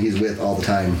the son he's with all the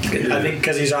time. I think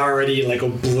because he's already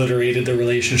obliterated the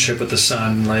relationship with the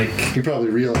son. He probably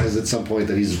realized at some point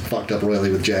that he's fucked up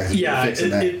royally with Jack. Yeah,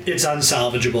 it's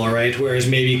unsalvageable, right? Whereas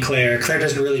maybe Claire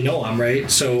doesn't really know him, right?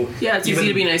 So yeah, it's easy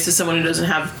to be nice to someone who doesn't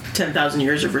have 10,000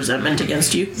 years of resentment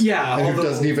against you. Yeah, and who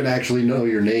doesn't even actually know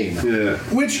your name. Yeah,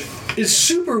 which is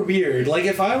super weird.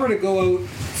 If I were to go out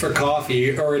for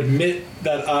coffee or admit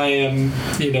that I am,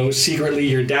 secretly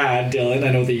your dad, Dylan.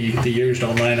 I know the years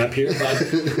don't line up here,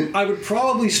 but I would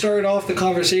probably start off the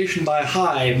conversation by,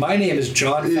 "Hi, my name is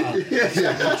John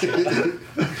Falcon."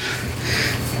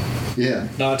 Yeah.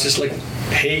 Not just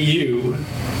 "Hey, you."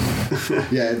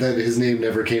 Yeah, that his name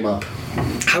never came up.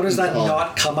 How does that Oh.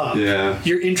 not come up? Yeah.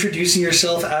 You're introducing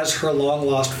yourself as her long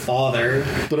lost father.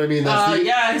 But I mean, that's the,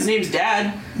 Yeah, his name's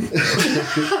Dad.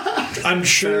 I'm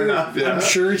sure. enough, yeah. I'm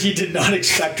sure he did not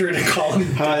expect her to call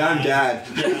him. Hi, I'm Dad.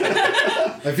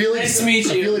 I feel like Nice to meet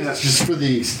I you. feel like it's just for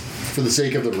the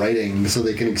sake of the writing, so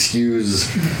they can excuse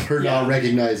her not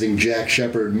recognizing Jack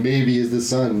Shepard maybe is the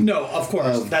son No, of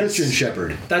course. of Christian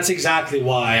Shepard. That's exactly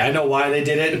why. I know why they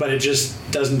did it, but it just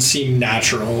doesn't seem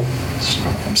natural. That's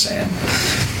what I'm saying.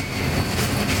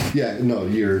 Yeah, no,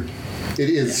 it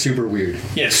is super weird.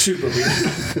 Yeah, super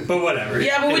weird. But whatever.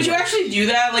 Yeah, but would you actually do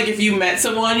that? Like, if you met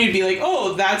someone, you'd be like,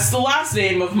 oh, that's the last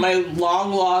name of my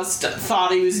long lost,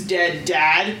 thought he was dead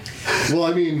dad. Well,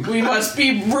 I mean, We must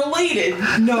be related.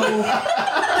 No,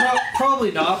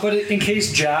 probably not. But in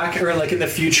case Jack, or like in the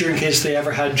future, in case they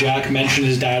ever had Jack mention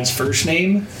his dad's first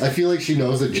name. I feel like she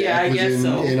knows that Jack Yeah, I was guess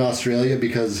so. in Australia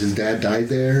because his dad died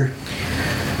there.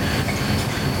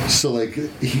 So, like,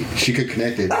 she could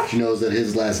connect it. She knows that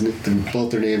his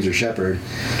both their names are Shepard.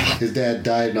 His dad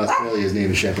died in Australia. His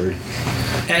name is Shepard.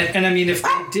 And I mean, if they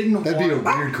didn't That'd be a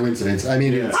want, weird coincidence. I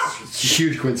mean, it's a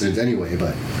huge coincidence anyway,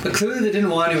 but but clearly they didn't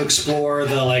want to explore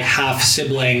the like half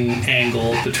sibling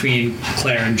angle between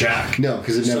Claire and Jack. no,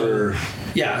 because it never.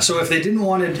 Yeah, so if they didn't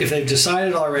want to, if they've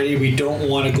decided already we don't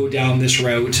want to go down this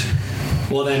route,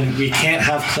 well then we can't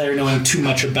have Claire knowing too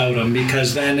much about him,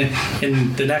 because then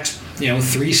in the next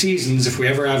 3 seasons, if we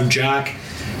ever have Jack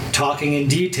talking in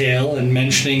detail and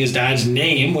mentioning his dad's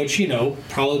name, which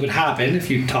probably would happen if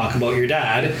you talk about your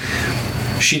dad,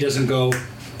 she doesn't go,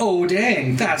 oh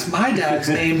dang, that's my dad's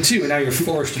name too, and now you're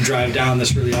forced to drive down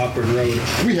this really awkward road.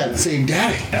 We had the same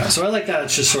daddy. Yeah, so I like that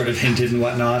it's just sort of hinted and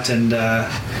whatnot, and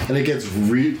And it gets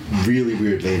really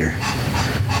weird later.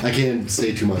 I can't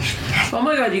say too much. Oh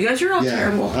my god, you guys are all Yeah,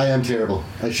 terrible. I am terrible.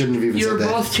 I shouldn't have even You're said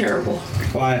that. both terrible.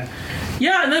 why?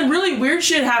 Yeah, and then really weird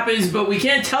shit happens, but we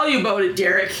can't tell you about it,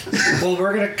 Derek. Well,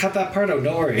 we're gonna cut that part out,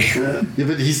 don't worry. Yeah,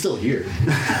 but he's still here.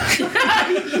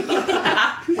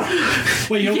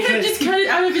 Wait, you You don't can't just cut it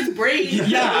out of his brain.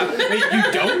 Yeah, wait,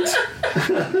 you don't?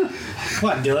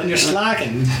 What, Dylan, you're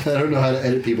slacking. I don't know how to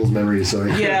edit people's memories.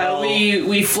 Sorry. Yeah, Oh.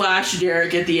 we flash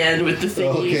Derek at the end with the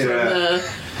thingy Okay. from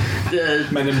the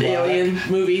Men in Black. Alien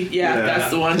movie. Yeah, Yeah. that's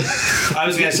the one. I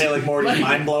was gonna say like Morty's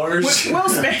mind blowers. Will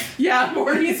Smith. Yeah,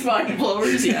 Morty's mind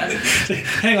blowers. Yeah.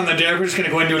 Hang on there, Derek. We're just gonna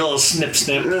go and do a little snip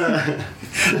snip.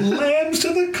 Lambs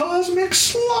to the cosmic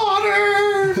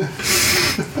slaughter.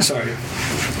 Sorry.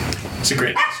 It's a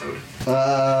great episode.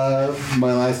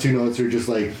 My last 2 notes are just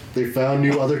like they found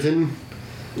New Otherton.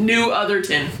 New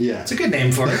Otherton. Yeah, It's a good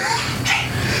name for it.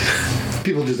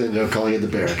 people just ended up calling it the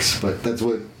barracks, but that's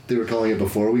what they were calling it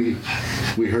before we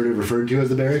heard it referred to as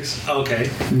the barracks. Okay,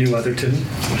 New Otherton.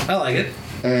 I like it.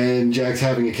 And Jack's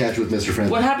having a catch with Mr.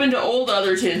 Friendly. What happened to Old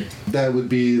Otherton? That would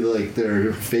be like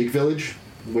their fake village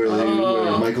where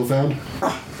where Michael found.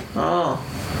 Oh.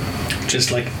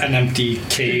 Just like an empty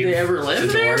cave. Did they ever with live a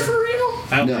there door. for real?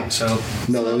 I don't No. think so.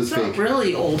 No, that was It's not fake.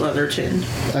 really Old Otherton.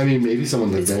 I mean, maybe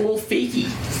someone lived It's there. old fakey.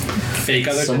 Fake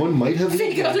Otherton. Someone might have.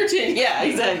 Fake Otherton. Yeah,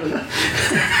 exactly. I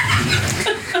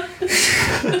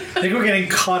think we're getting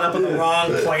caught up on the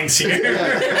wrong points here.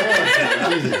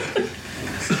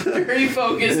 Very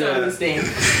focused on this name.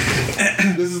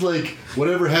 This is like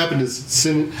whatever happened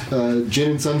to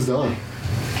Jin and Sun's dog.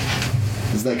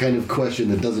 It's that kind of question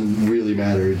that doesn't really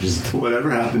matter. It just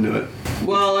Whatever happened to it?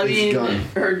 Well, I It's mean, gone.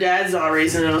 her dad's not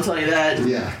raising it, I'll tell you that.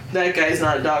 yeah. That guy's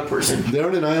not a dog person. They're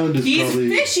on an island. Is He's probably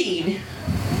fishing.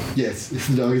 yes.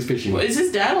 The dog is fishing. Is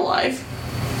his dad alive?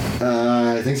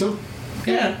 I think so.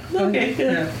 Yeah. Okay.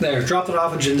 Yeah. Yeah, there, dropped it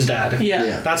off with Jin's dad. Yeah.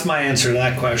 Yeah. That's my answer to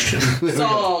that question.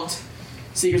 Solved.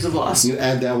 Secrets of Lost. You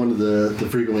add that one to the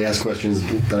frequently asked questions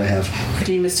that I have.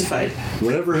 Demystified.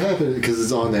 Whatever happened, because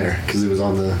it's on there, because it was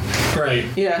on the. Right.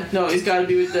 Yeah. No, he's got to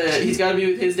be with his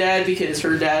dad because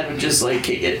her dad would just like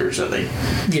kick it or something.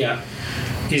 Yeah.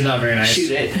 He's not very nice.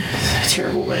 Shoot it.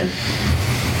 Terrible man.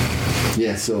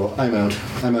 Yeah, so I'm out.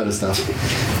 I'm out of stuff.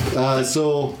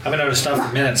 So I've been out of stuff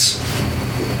for minutes.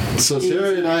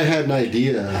 Sarah and I had an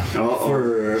idea Uh-oh.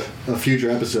 for a future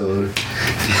episode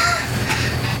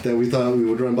that we thought we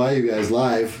would run by you guys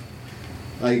live.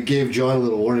 I gave John a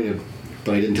little warning,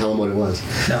 but I didn't tell him what it was.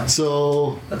 No.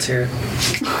 So, Let's hear it.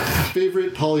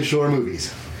 favorite Pauly Shore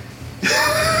movies?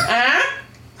 Ah?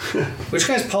 Which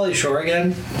guy's Pauly Shore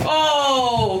again?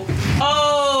 Oh.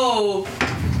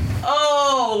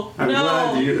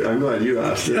 I'm glad you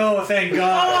asked it. Oh, thank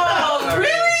God. Oh, really?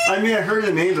 I mean, I heard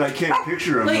the name, but I can't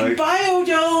picture him. Like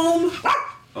Biodome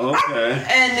Okay.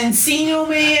 and Encino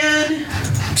Man.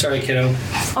 Sorry, kiddo.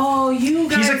 Oh, you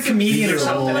guys. He's a are comedian or so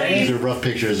something, lame. These are rough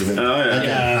pictures of him. Oh,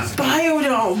 yeah. That guy. Yeah.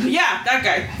 Biodome. Yeah, that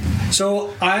guy.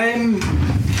 So I'm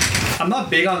not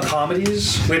big on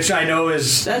comedies, which I know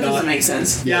is That not, doesn't make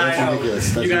sense. Yeah, that's I know.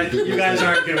 ridiculous. That's You guys ridiculous.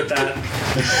 aren't good with that.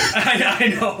 I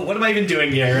know. What am I even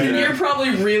doing here? And you're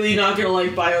probably really not gonna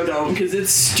like Biodome because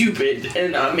it's stupid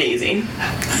and amazing.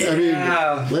 I mean,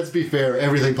 Yeah. let's be fair.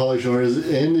 Everything Pauly Shore is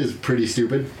in is pretty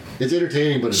stupid. It's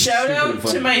entertaining, but it's Shout stupid and out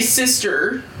funny. to my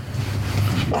sister.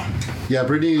 Yeah,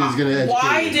 Brittany is going to educate.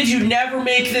 Why you. did you never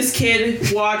make this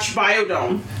kid watch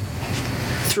Biodome?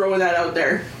 Throwing that out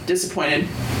there. Disappointed.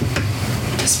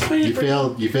 Disappointed. You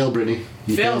failed. You failed, Brittany.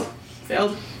 You Failed.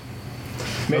 Failed.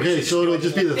 Okay, so it'll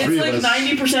just be the It's three like of us.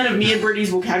 90% of me and Brittany's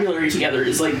vocabulary together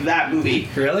is like that movie.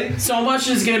 Really? So much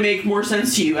is gonna make more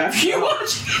sense to you after you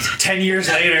watch it. 10 years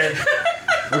later.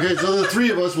 Okay, so the three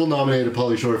of us will nominate a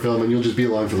Pauly Shore film, and you'll just be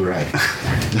along for the ride.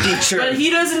 Sure. But he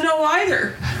doesn't know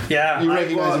either. Yeah. You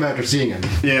recognize him after seeing him.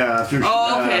 Yeah, after.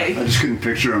 Oh, okay. I just couldn't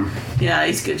picture him. Yeah,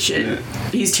 he's good shit. Yeah.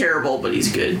 He's terrible, but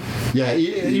he's good. Yeah,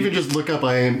 even just look him up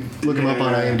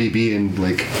on IMDb and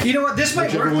like You know what? This might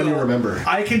whichever work. one you though. remember.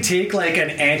 I can take like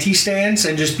an anti-stance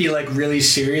and just be like really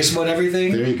serious about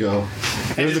everything. There you go.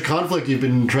 There's the conflict you've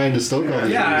been trying to stoke all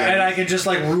these Yeah, years. and I can just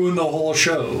like ruin the whole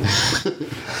show.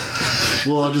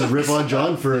 Well, I'll just rip on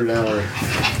John for an hour.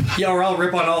 Yeah, or I'll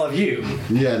rip on all of you.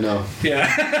 Yeah, no.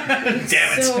 Yeah.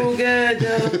 Damn it. So good,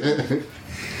 though.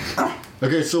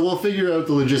 Okay, so we'll figure out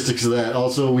the logistics of that.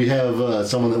 Also, we have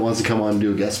someone that wants to come on and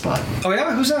do a guest spot. Oh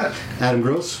yeah, who's that? Adam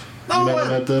Gross. Oh, you met what?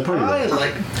 him at the party. I though.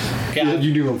 like. Yeah,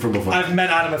 You knew him from before. I've met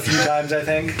Adam a few times. I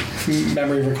think. If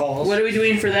memory recalls. What are we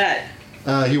doing for that?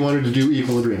 He wanted to do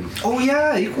Equilibrium. Oh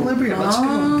yeah, Equilibrium. Let's go.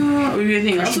 Are we doing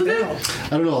anything else with it?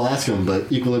 I don't know, I'll ask him,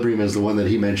 but Equilibrium is the one that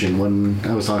he mentioned when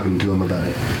I was talking to him about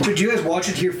it. Did you guys watch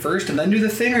it here first and then do the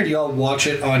thing, or do you all watch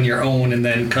it on your own and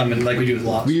then come and like we do with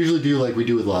Lost? We usually do like we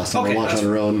do with Lost, and Okay, we'll watch that's on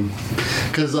our own.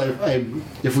 Because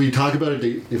if we talk about it,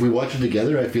 if we watch it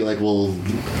together, I feel like we'll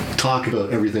talk about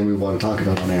everything we want to talk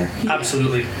about on air.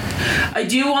 Absolutely. I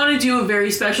do want to do a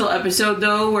very special episode,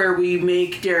 though, where we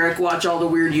make Derek watch all the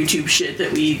weird YouTube shit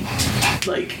that we,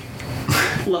 like,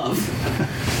 love.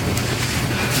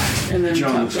 And then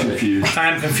John's talk about it. confused.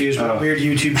 I'm confused with weird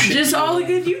YouTube shit. Just all the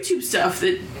good YouTube stuff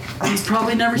that he's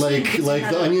probably never seen. because he Like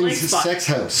had the a Onions blank spot. Sex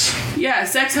House. Yeah,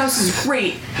 Sex House is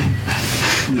great.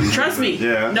 Trust me.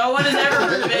 Yeah. No one has ever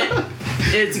heard of it.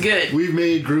 It's good. We've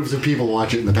made groups of people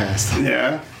watch it in the past.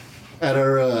 Yeah. At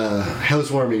our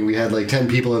housewarming, we had like 10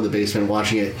 people in the basement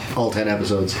watching it, all 10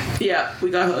 episodes. Yeah, we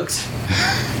got hooked.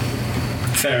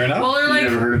 Fair enough. Well, they're You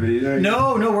never like, heard of it either?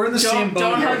 no, we're in the same boat.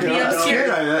 don't here. hug me, No, I'm that's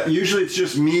scared. good. Usually it's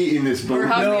just me in this boat. Or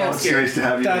hug me, I'm It's scared. nice to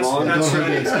have you That's, along. that's Don't right.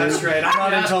 hurt me. That's right. I'm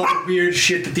not Yeah. into all the weird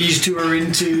shit that these two are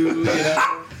into. You know.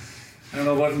 I don't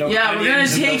know what. No. Yeah, we're gonna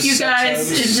onions and no take you sex guys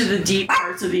houses. into the deep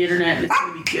parts of the internet, and it's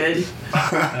gonna be good.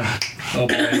 Oh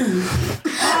boy.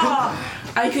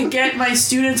 I could get my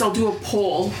students. I'll do a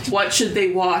poll. What should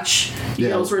they watch? You Yeah.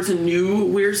 get all sorts of new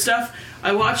weird stuff.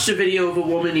 I watched a video of a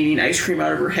woman eating ice cream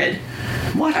out of her head.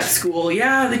 What? At school,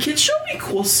 yeah, the kids showed me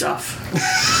cool stuff.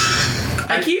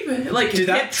 I keep like Did hip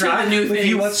that to track the new with things.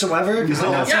 you whatsoever? Because that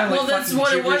Yeah, sounded well, like that's fucking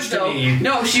what it gibberish was to though. me.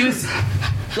 No, she was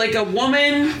like a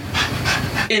woman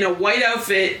in a white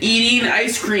outfit eating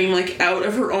ice cream like out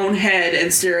of her own head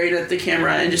and staring at the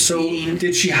camera and just So eating.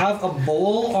 did she have a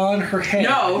bowl on her head?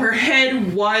 No, her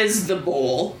head was the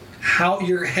bowl. How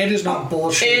your head is not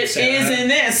bullshit. It is in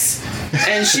this,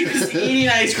 and she was eating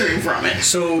ice cream from it.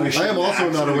 So Like, I am she also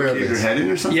not actually aware of gave this. her head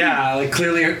in or something? yeah, like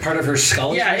clearly part of her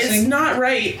skull Yeah, is it's missing. not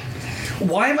right.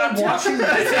 Why am I watching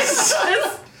this?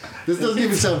 This doesn't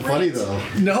even sound funny though.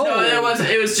 No, No, it wasn't.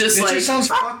 It was just It like just sounds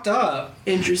fucked up.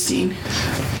 interesting.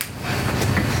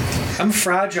 I'm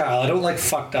fragile. I don't like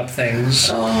fucked up things.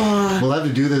 We'll have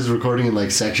to do this recording in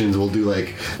like sections. We'll do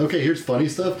like, okay, here's funny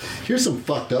stuff. Here's some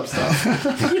fucked up stuff.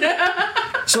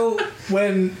 So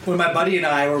when my buddy and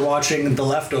I were watching The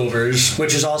Leftovers,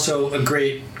 which is also a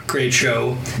great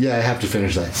show, Yeah, I have to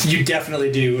finish that. you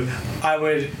definitely do. I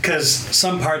would, because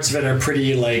some parts of it are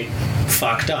pretty like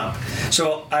fucked up.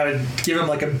 So I would give him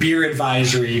like a beer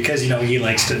advisory because, you know, he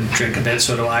likes to drink a bit,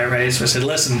 so do I, right? So I said,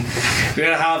 listen, we're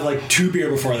going to have like 2 beer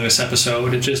before this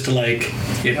episode just to like,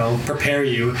 you know, prepare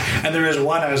you. And there was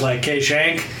one I was like, okay,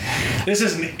 Shank, this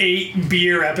is an 8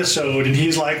 beer episode. And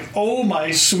he's like, oh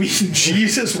my sweet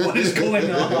Jesus, what is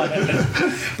going on?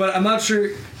 But I'm not sure.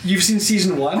 You've seen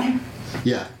season 1?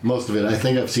 Yeah, most of it. I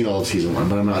think I've seen all of season 1,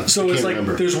 but I'm not. So I it's can't like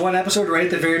remember. there's one episode right at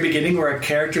the very beginning where a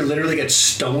character literally gets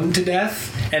stoned to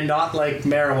death, and not like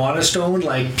marijuana stoned,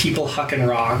 like people hucking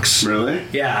rocks. Really?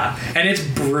 Yeah, and it's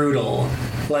brutal.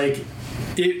 Like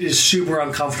it is super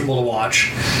uncomfortable to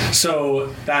watch.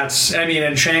 So that's, I mean,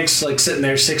 and Shank's like sitting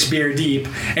there 6 beer deep,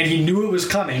 and he knew it was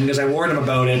coming because I warned him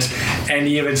about it, and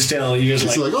even still, he was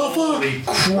It's like, oh fuck! holy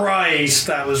Christ,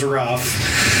 that was rough.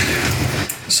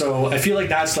 So I feel like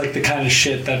that's like the kind of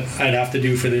shit that I'd have to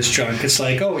do for this junk. It's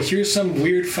like, oh, here's some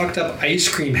weird fucked up ice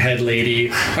cream head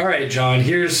lady. All right, John,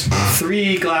 here's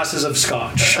 3 glasses of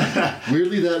scotch.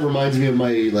 Weirdly, that reminds me of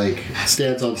my like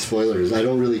stance on spoilers. I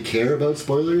don't really care about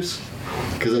spoilers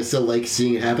because I still like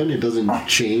seeing it happen. It doesn't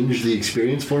change the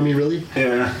experience for me, really.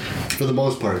 Yeah. For the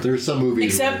most part, there's some movies.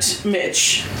 Except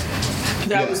Mitch.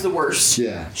 That Yeah. was the worst.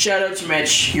 Yeah. Shout out to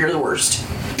Mitch. You're the worst.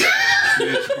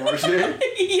 Mitch Forsberg?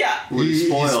 Yeah. We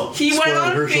spoil. He went spoiled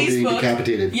on Herschel being Facebook.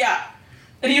 decapitated. Yeah.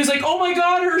 And he was like, oh my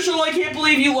god, Herschel, I can't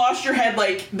believe you lost your head,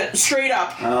 like, straight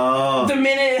up. Oh. The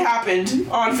minute it happened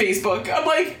on Facebook. I'm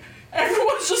like,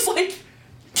 everyone's just like,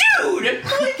 dude!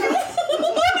 Like,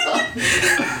 what?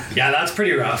 Yeah, that's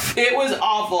pretty rough. It was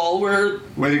awful.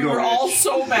 Way to go, We're all Mitch.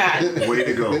 so mad. Way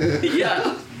to go.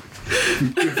 Yeah.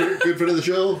 Good friend of the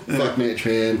show. Fuck Mitch,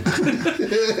 man.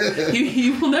 He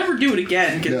will never do it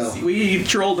again because No. we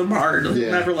trolled him hard. He'll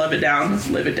Yeah. never live it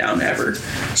down ever.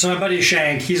 So my buddy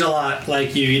Shank, he's a lot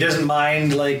like you. He doesn't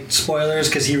mind like spoilers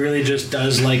because he really just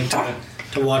does like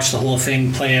to watch the whole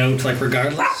thing play out like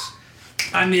regardless.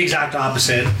 I'm the exact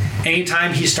opposite.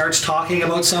 Anytime he starts talking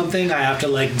about something, I have to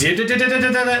like you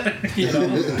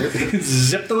know,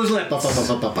 zip those lips.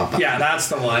 Yeah, that's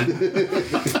the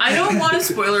one. I don't want a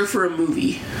spoiler for a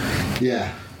movie.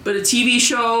 Yeah. But a TV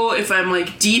show, if I'm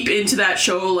like deep into that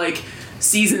show, like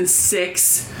season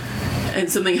 6, and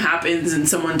something happens and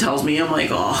someone tells me, I'm like,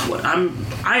 oh, what,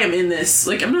 I am in this.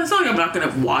 Like, it's not like I'm not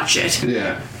gonna watch it.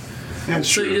 Yeah. That's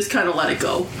So true. you just kind of let it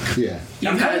go. Yeah.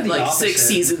 You've I'm kind had of the like opposite. 6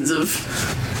 seasons of.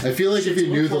 I feel like if you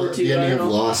knew the ending of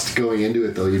Lost going into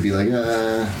it, though, you'd be like,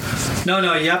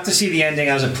 No, you have to see the ending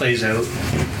as it plays out.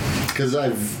 because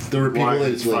there were people Why, that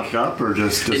it's like fucked up or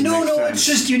just doesn't No, make no, sense? it's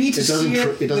just you need to it doesn't see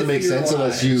it. it doesn't with make your sense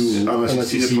unless eyes. you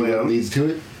Unless you see it play what out. leads to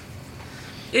it.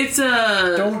 It's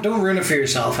a Don't ruin it for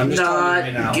yourself. I'm just telling you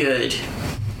right now. not good.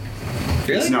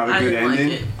 Really? It's not a I good didn't ending.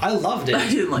 like it. I loved I it.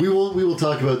 didn't like We it. will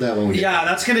talk about that when we get Yeah,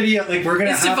 that's gonna be like we're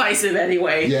gonna It's have divisive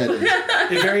anyway. Yeah, it is. a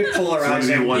very It's going to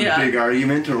polarizing. be one Yeah. big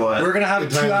argument or what? We're gonna have a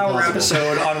Entirely 2-hour possible.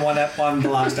 episode on the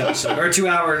last episode, or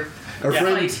 2-hour. Our Yeah.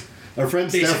 friend Fight. our friend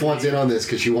Steph Basically. wants in on this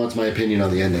because she wants my opinion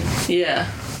on the ending. Yeah.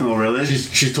 Oh, really?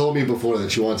 She's told me before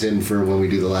that she wants in for when we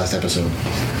do the last episode.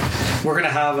 We're gonna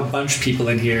have a bunch of people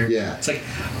in here. Yeah. It's like,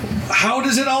 how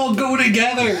does it all go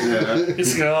together? Yeah.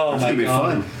 It's gonna, oh It's my gonna be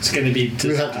god, fun. it's gonna be.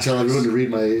 We have to tell everyone to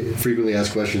read my frequently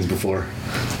asked questions before.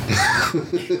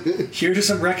 Here are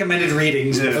some recommended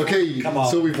readings. Yeah. Okay, Come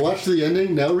on. so we've watched the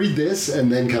ending. Now read this,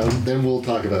 and then we'll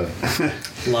talk about it.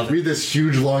 Love it. Read this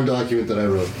huge long document that I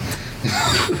wrote.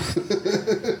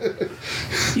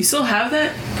 You still have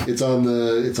that? It's on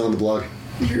the blog.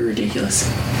 You're ridiculous.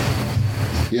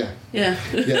 Yeah, Yeah.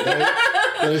 yeah.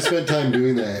 That I spent time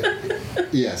doing that.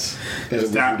 Yes, that it Is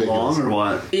was that ridiculous. long or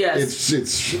what? Yes.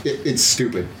 It's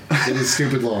stupid. It is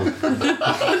stupid long.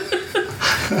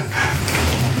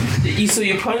 So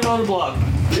you put it on the blog.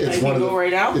 It's I one can of go the,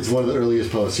 right now? It's one of the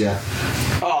earliest posts. Yeah.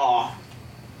 Aw.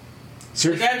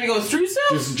 Search. I have to go through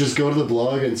stuff? Just go to the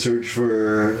blog and search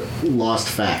for Lost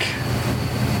Fact.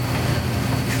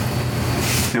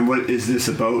 And what is this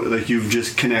about? Like you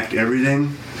just connect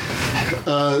everything?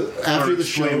 After Or the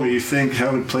explain show, what you think,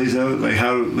 how it plays out, like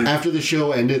how. Like, after the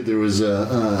show ended, there was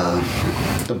a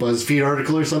BuzzFeed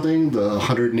article or something, the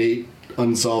 108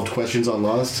 unsolved questions on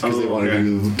Lost, because they Oh, wanted okay.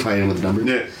 to tie in with the numbers.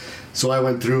 yeah. So I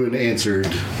went through and answered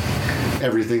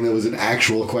everything that was an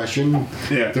actual question.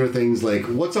 Yeah. There are things like,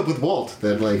 "What's up with Walt?"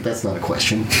 That's not a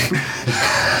question.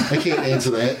 I can't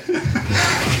answer that.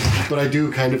 But I do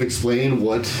kind of explain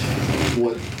what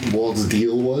Walt's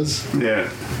deal was. Yeah.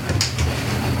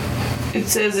 It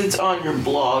says it's on your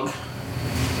blog.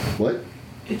 What?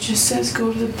 It just says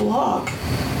go to the blog.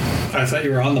 I thought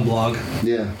you were on the blog.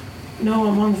 Yeah. No,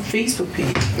 I'm on the Facebook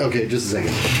page. Okay, just a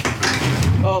second.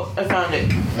 Oh, I found it.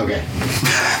 Okay.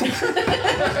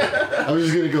 I was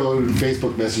just gonna go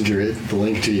Facebook Messenger it, the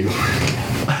link to you.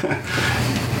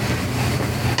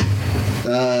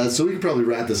 So we could probably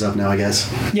wrap this up now, I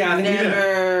guess. Yeah, I think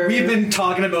Never. we've been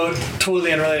talking about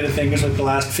totally unrelated things like the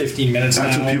last 15 minutes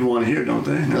That's now. what people want to hear, don't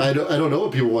they? No, I don't know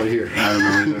what people want to hear. I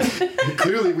don't know either.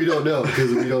 Clearly, we don't know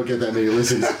because we don't get that many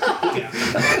listens.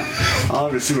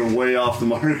 Obviously, we're way off the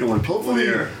mark on what people Hopefully,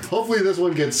 hear. hopefully this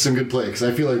one gets some good play because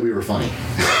I feel like we were funny.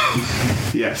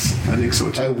 Yes, I think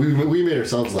so too. We made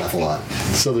ourselves laugh a lot,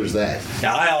 so there's that.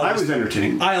 Yeah, I was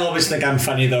entertained. I always think I'm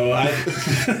funny though. I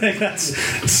think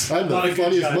that's I'm not the a good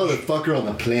funniest judge. motherfucker on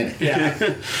the planet. Yeah.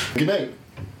 Good night.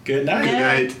 Good night. Good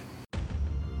night.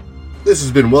 This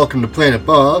has been Welcome to Planet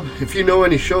Bob. If you know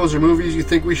any shows or movies you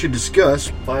think we should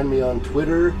discuss, find me on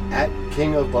Twitter at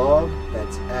King of Bob.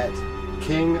 That's at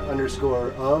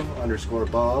King_of_Bob.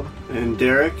 And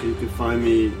Derek, you can find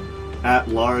me at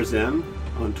Lars M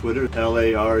on Twitter,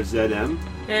 LARZM.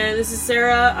 And this is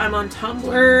Sarah. I'm on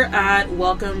Tumblr at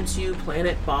Welcome to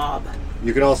Planet Bob.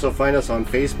 You can also find us on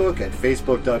Facebook at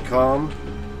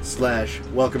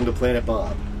facebook.com/Welcome to Planet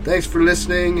Bob. Thanks for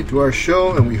listening to our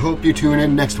show, and we hope you tune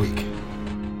in next week.